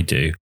in what I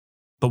do.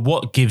 But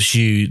what gives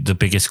you the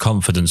biggest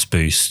confidence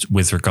boost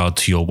with regard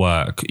to your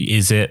work?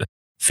 Is it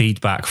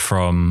feedback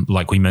from,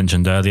 like we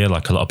mentioned earlier,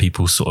 like a lot of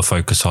people sort of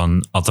focus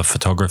on other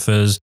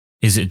photographers?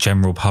 Is it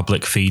general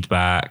public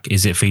feedback?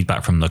 Is it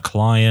feedback from the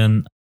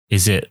client?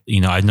 Is it,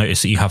 I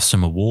noticed that you have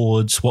some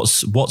awards.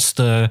 What's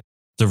the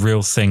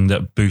real thing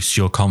that boosts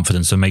your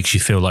confidence and makes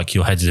you feel like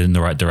you're headed in the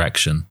right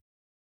direction?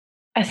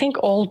 I think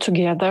all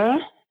together.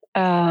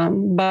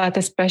 But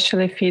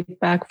especially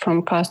feedback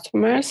from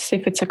customers,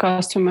 if it's a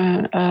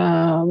customer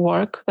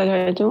work that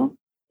I do,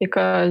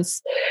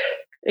 because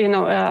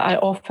I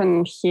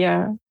often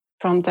hear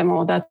from them,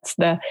 "Oh, that's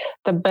the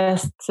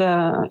best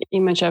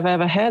image I've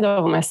ever had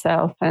of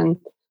myself," and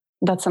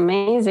that's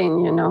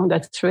amazing.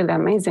 That's really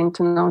amazing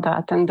to know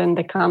that. And then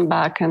they come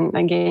back and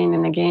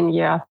again,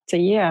 year after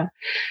year,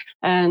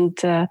 and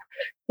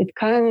it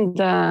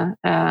kind of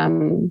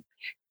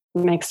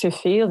makes you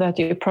feel that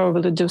you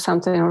probably do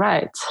something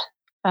right.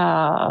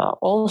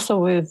 Also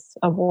with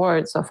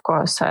awards, of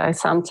course, I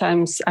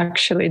sometimes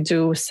actually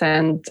do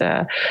send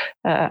a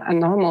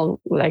normal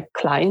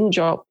client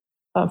job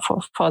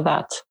for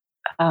that.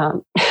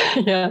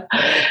 Yeah,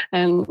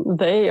 and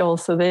they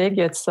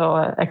get so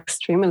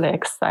extremely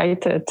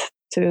excited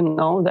to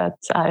know that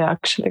I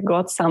actually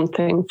got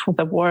something for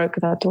the work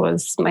that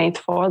was made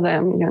for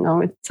them.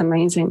 It's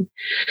amazing.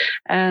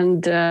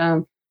 And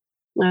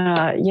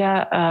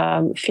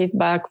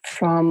feedback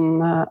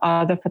from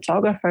other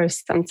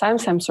photographers.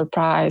 Sometimes I'm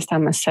surprised, I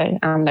must say.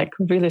 I'm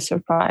really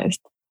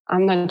surprised.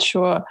 I'm not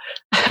sure.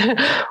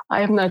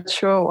 I'm not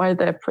sure why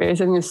they're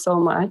praising me so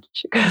much,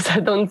 because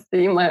I don't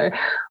see my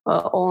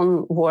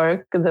own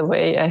work the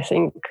way I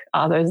think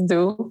others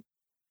do.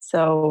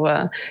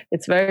 So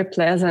it's very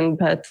pleasant,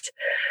 but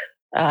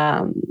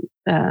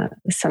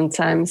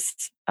sometimes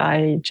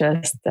I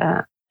just,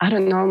 I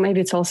don't know, maybe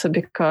it's also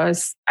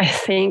because I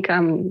think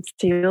I'm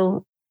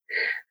still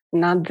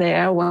not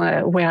there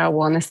where I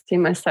want to see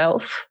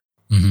myself.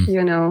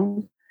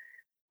 Mm-hmm.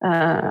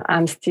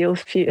 I'm still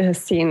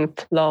seeing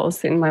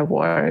flaws in my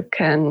work,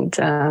 and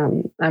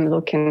I'm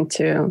looking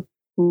to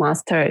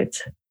master it.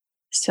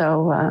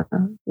 So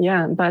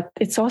but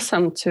it's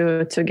awesome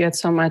to get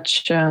so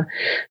much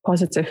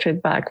positive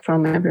feedback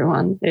from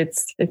everyone.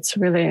 It's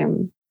really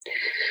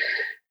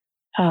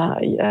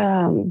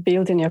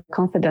building your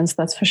confidence,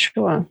 that's for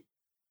sure.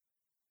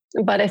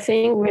 But I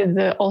think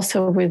it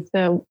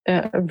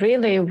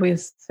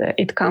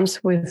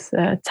comes with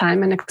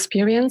time and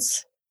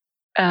experience,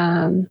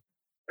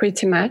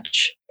 pretty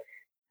much.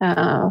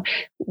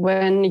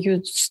 When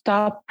you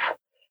stop,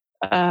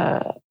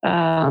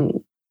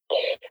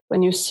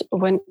 when you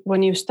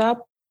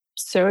stop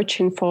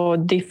searching for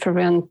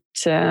different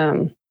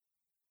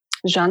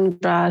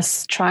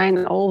genres,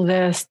 trying all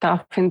the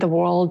stuff in the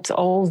world,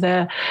 all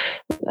the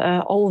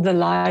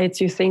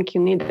lights, you think you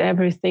need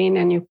everything,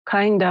 and you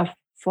kind of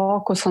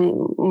focus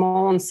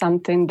more on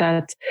something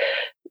that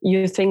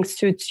you think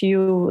suits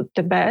you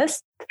the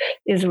best,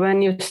 is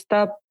when you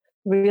stop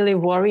really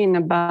worrying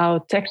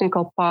about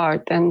technical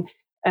part and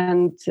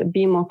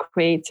be more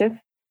creative.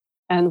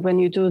 And when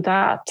you do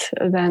that,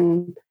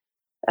 then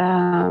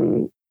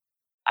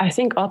I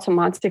think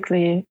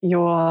automatically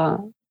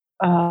your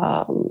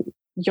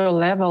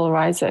level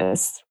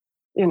rises,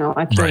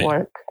 at your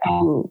work,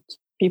 and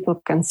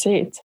people can see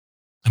it.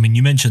 I mean,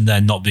 you mentioned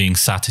there not being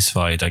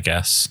satisfied, I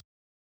guess,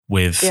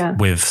 with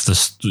the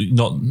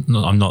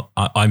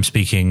I'm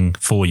speaking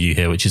for you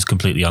here, which is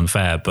completely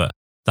unfair, but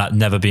that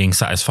never being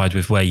satisfied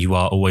with where you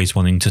are, always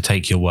wanting to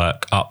take your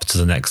work up to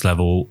the next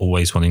level,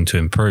 always wanting to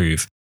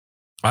improve.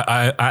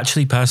 I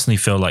actually personally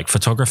feel like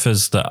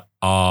photographers that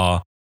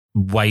are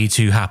way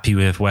too happy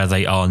with where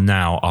they are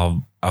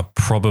now are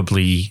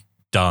probably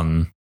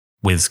done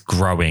with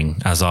growing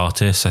as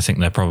artists. I think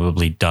they're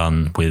probably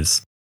done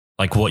with,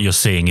 like, what you're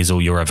seeing is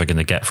all you're ever going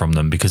to get from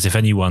them. Because if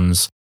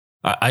anyone's,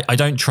 I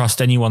don't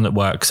trust anyone that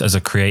works as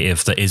a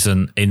creative that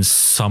isn't in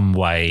some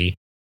way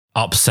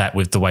upset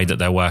with the way that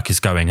their work is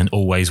going and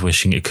always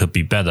wishing it could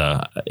be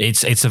better.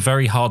 It's a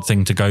very hard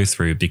thing to go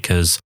through,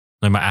 because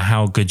no matter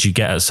how good you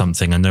get at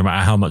something and no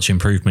matter how much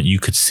improvement you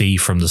could see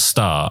from the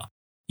start,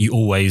 you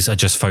always are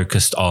just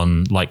focused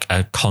on like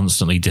a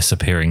constantly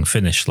disappearing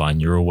finish line.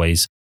 You're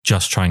always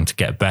just trying to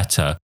get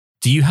better.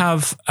 Do you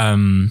have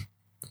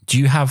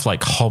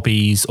like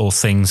hobbies or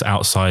things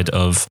outside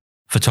of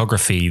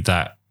photography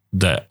that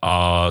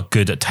are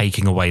good at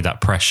taking away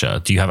that pressure?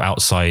 Do you have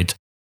outside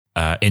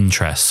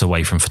interests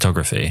away from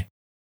photography?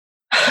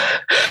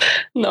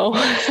 No.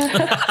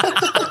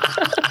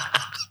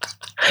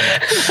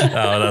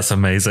 Oh, that's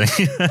amazing.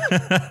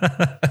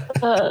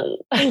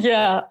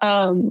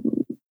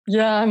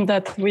 I'm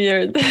that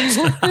weird.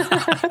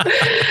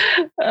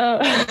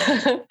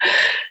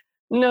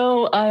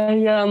 No,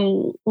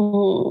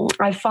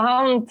 I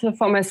found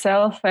for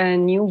myself a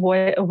new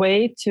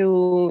way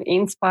to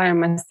inspire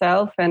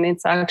myself, and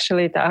it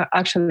actually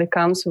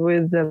comes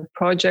with the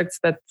projects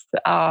that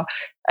are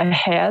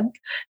ahead.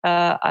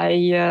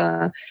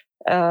 I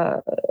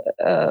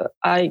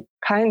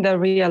kind of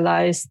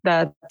realized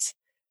that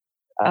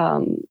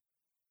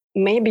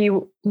maybe,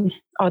 or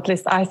at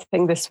least I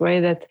think this way,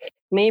 that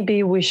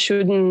maybe we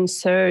shouldn't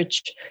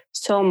search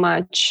so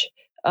much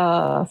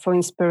for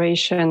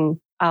inspiration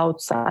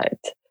outside,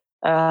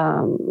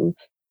 going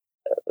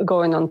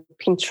on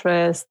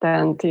Pinterest,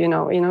 and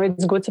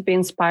it's good to be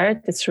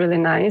inspired. It's really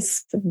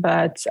nice,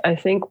 but I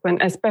think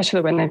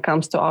especially when it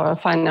comes to our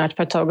fine art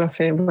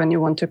photography, when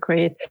you want to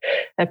create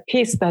a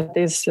piece that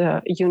is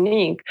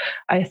unique,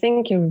 I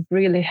think you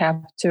really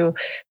have to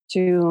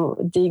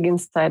dig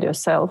inside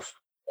yourself,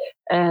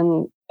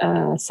 and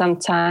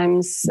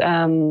sometimes.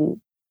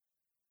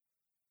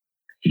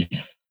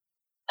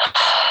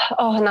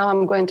 Now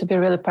I'm going to be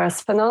really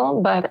personal,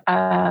 but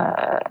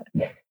I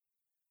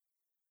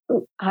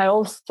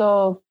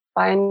also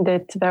find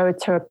it very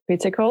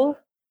therapeutical.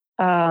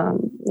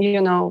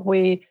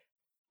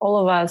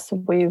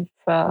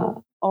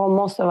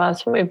 Most of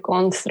us, we've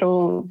gone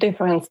through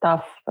different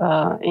stuff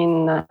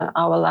in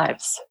our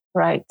lives,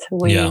 right?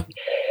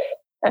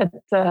 At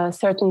a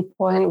certain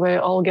point, we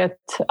all get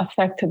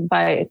affected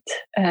by it.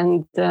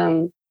 And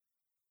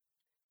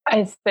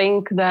I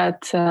think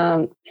that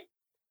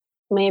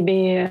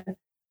maybe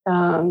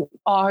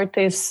art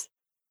is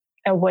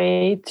a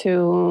way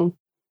to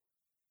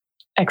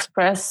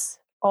express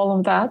all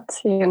of that,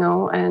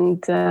 and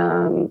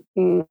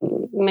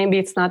maybe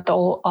it's not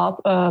all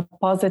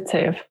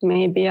positive.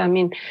 Maybe,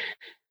 I'm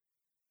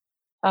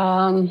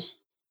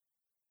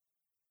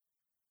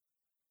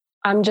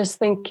just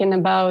thinking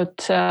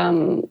about,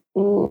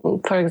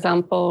 for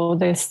example,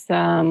 this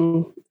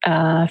film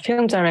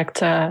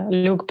director,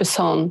 Luc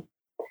Besson.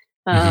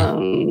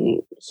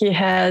 He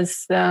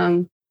has, he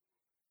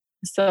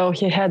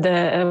had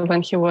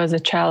when he was a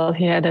child,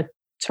 he had a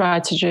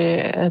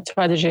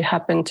tragedy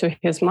happened to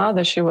his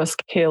mother. She was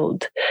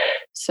killed.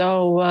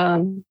 So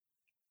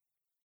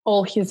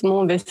all his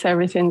movies,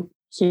 everything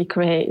he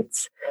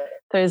creates,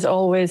 there's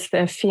always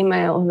a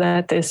female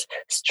that is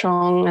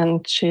strong,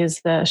 and she's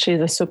a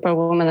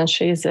superwoman, and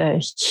she's a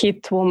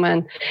hit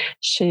woman.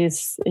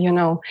 She's,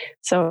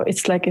 so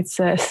it's like it's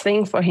a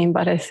thing for him.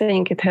 But I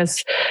think it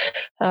has,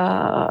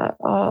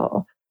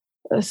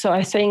 so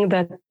I think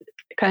that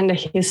kind of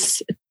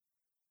his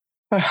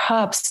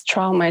perhaps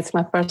trauma, it's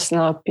my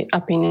personal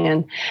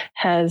opinion,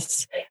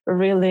 has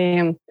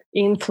really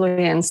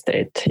influenced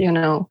it,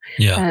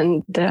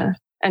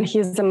 and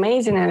he's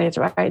amazing at it,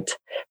 right?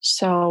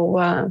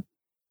 So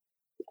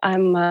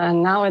I'm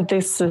now at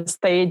this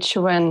stage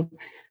when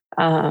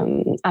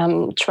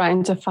I'm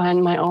trying to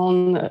find my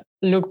own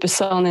Luc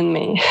Besson in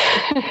me.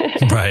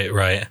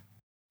 Right.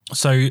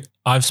 So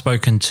I've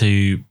spoken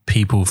to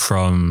people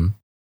from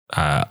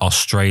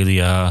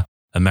Australia,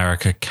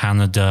 America,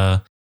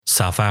 Canada,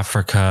 South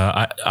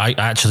Africa. I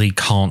actually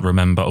can't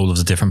remember all of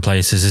the different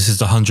places. This is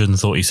the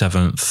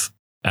 147th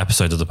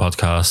episode of the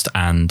podcast,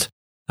 and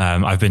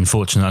I've been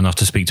fortunate enough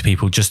to speak to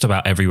people just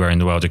about everywhere in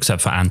the world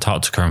except for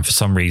Antarctica, and for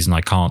some reason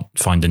I can't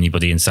find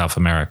anybody in South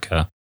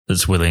America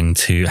that's willing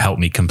to help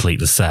me complete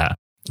the set.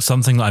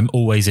 Something that I'm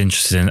always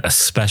interested in,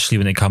 especially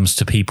when it comes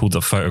to people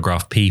that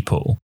photograph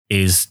people,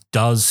 is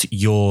does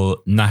your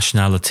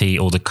nationality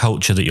or the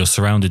culture that you're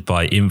surrounded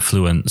by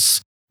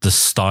influence the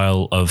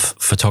style of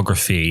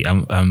photography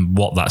and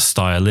what that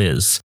style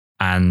is?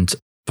 And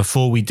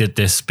before we did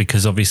this,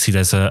 because obviously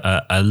there's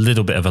a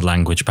little bit of a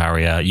language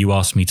barrier, you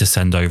asked me to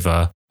send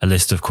over a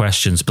list of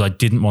questions, but I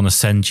didn't want to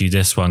send you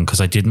this one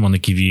because I didn't want to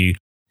give you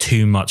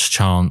too much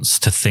chance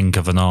to think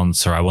of an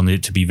answer. I wanted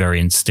it to be very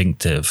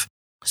instinctive.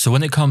 So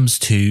when it comes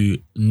to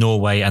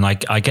Norway, and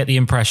I get the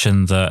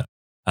impression that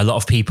a lot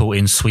of people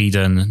in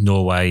Sweden,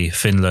 Norway,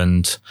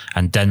 Finland,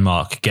 and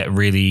Denmark get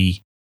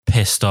really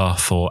pissed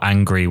off or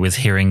angry with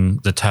hearing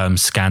the term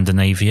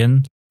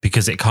Scandinavian,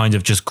 because it kind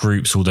of just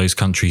groups all those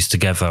countries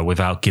together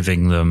without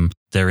giving them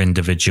their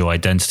individual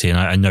identity. And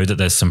I know that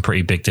there's some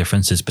pretty big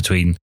differences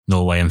between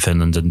Norway and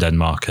Finland and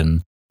Denmark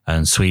and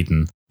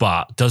Sweden.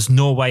 But does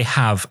Norway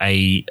have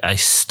a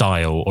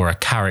style or a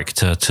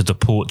character to the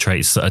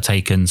portraits that are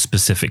taken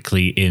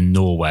specifically in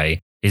Norway?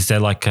 Is there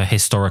like a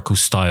historical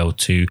style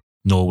to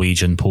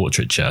Norwegian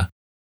portraiture?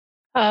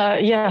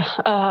 Yeah,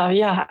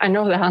 I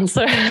know the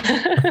answer.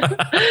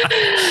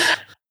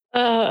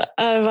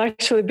 I've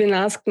actually been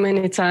asked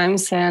many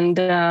times, and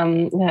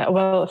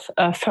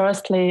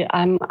firstly,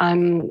 I'm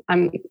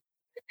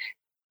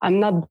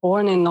not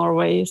born in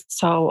Norway,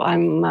 so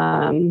I'm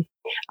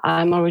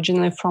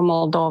originally from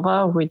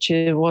Moldova, which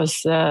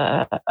was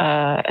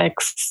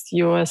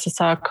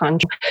ex-USSR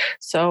country.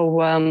 So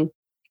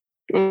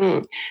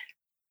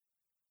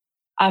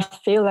I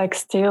feel like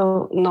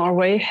still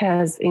Norway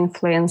has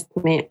influenced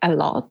me a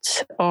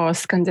lot, or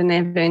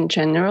Scandinavia in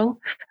general,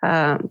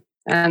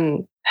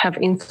 and have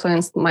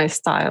influenced my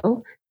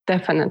style,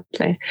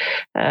 definitely.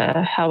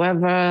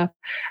 However,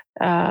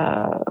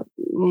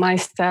 my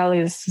style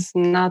is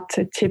not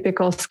a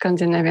typical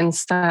Scandinavian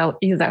style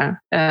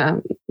either. I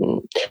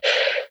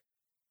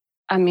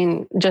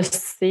mean, just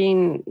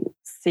seeing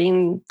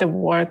the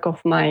work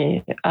of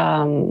my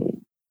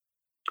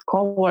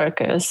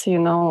co-workers, I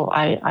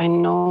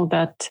know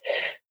that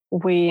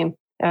we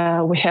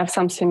have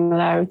some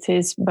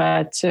similarities,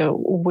 but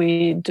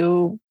we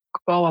do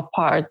go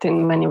apart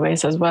in many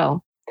ways as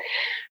well.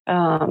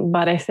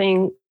 But I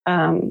think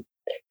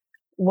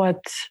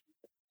what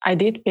I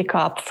did pick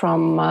up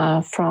from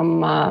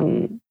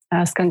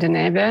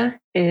Scandinavia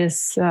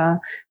is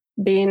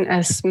being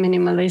as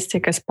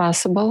minimalistic as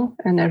possible,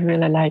 and I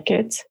really like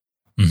it.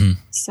 Mm-hmm.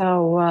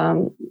 So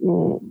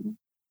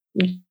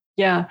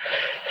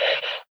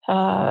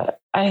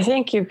I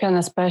think you can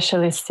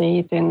especially see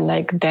it in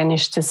like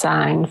Danish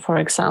design, for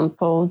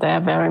example. They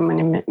are very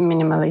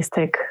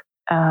minimalistic,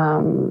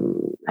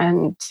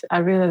 and I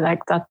really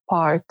like that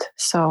part.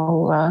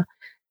 So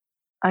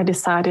I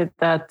decided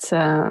that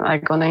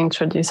I'm going to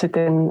introduce it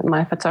in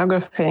my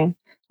photography.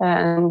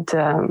 And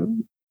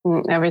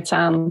every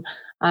time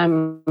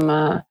I'm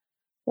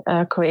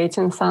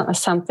creating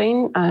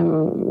something,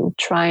 I'm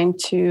trying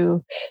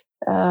to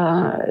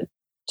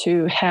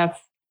have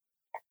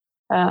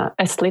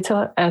as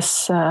little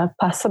as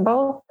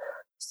possible,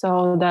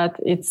 so that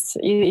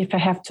if I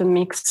have to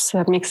mix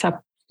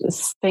up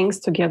things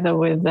together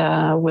with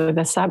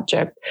the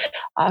subject,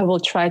 I will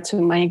try to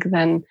make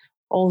them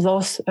all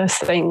those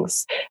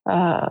things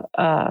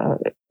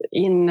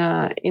in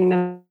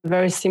a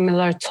very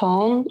similar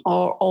tone,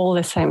 or all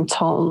the same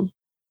tone,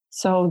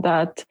 so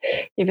that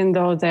even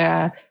though they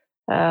are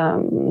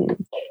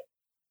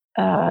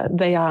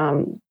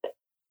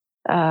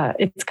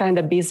it's kind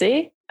of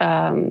busy,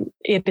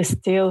 it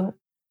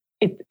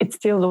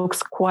still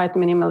looks quite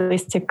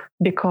minimalistic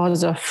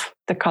because of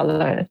the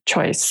color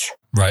choice.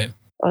 Right.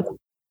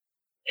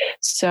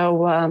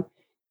 So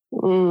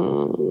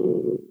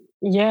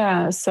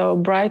so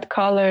bright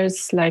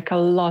colors, like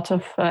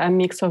a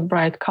mix of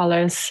bright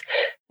colors,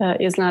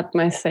 is not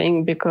my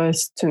thing,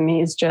 because to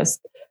me it's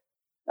just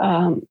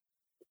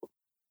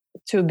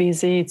too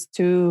busy. It's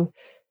too,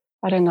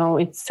 I don't know,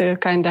 it's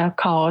kind of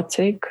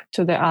chaotic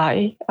to the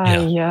eye.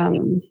 Yeah.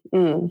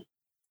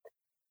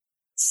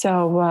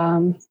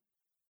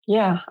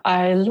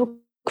 I look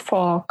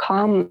for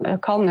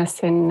calmness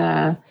in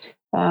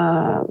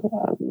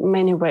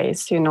many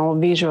ways,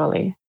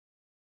 visually.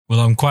 Well,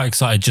 I'm quite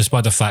excited just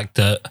by the fact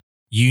that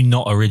you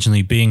not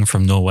originally being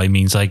from Norway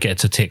means I get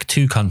to tick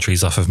 2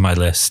 countries off of my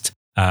list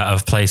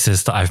of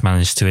places that I've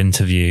managed to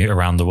interview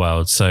around the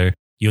world. So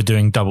you're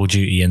doing double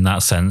duty in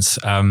that sense.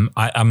 I'm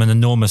an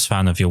enormous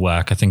fan of your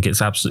work. I think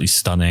it's absolutely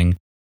stunning.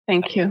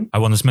 Thank you. I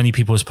want as many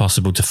people as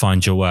possible to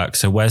find your work.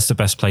 So where's the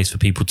best place for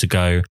people to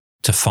go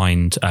to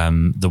find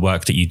the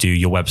work that you do,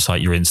 your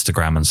website, your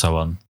Instagram, and so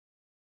on?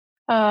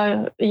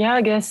 I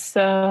guess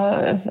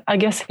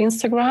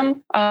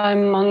Instagram.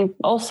 I'm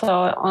also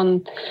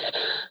on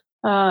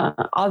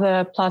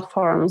other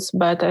platforms,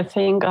 but I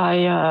think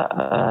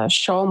I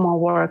show my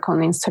work on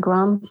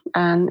Instagram,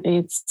 and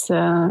it's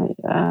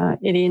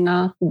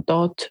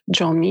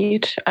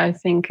Irina.Jomir. I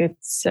think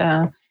it's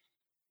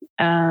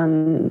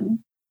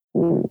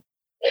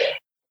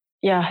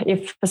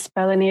if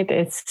spelling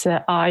it's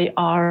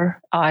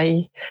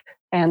IRINA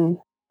and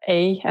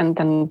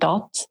then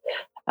dot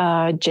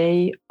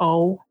JOMIR,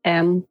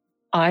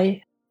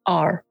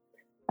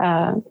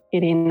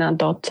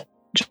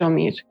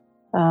 Irina.Jomir.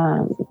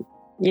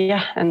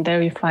 And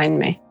there you find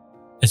me.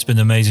 It's been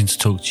amazing to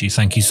talk to you.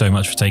 Thank you so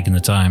much for taking the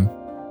time.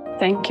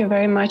 Thank you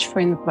very much for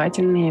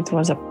inviting me. It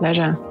was a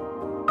pleasure.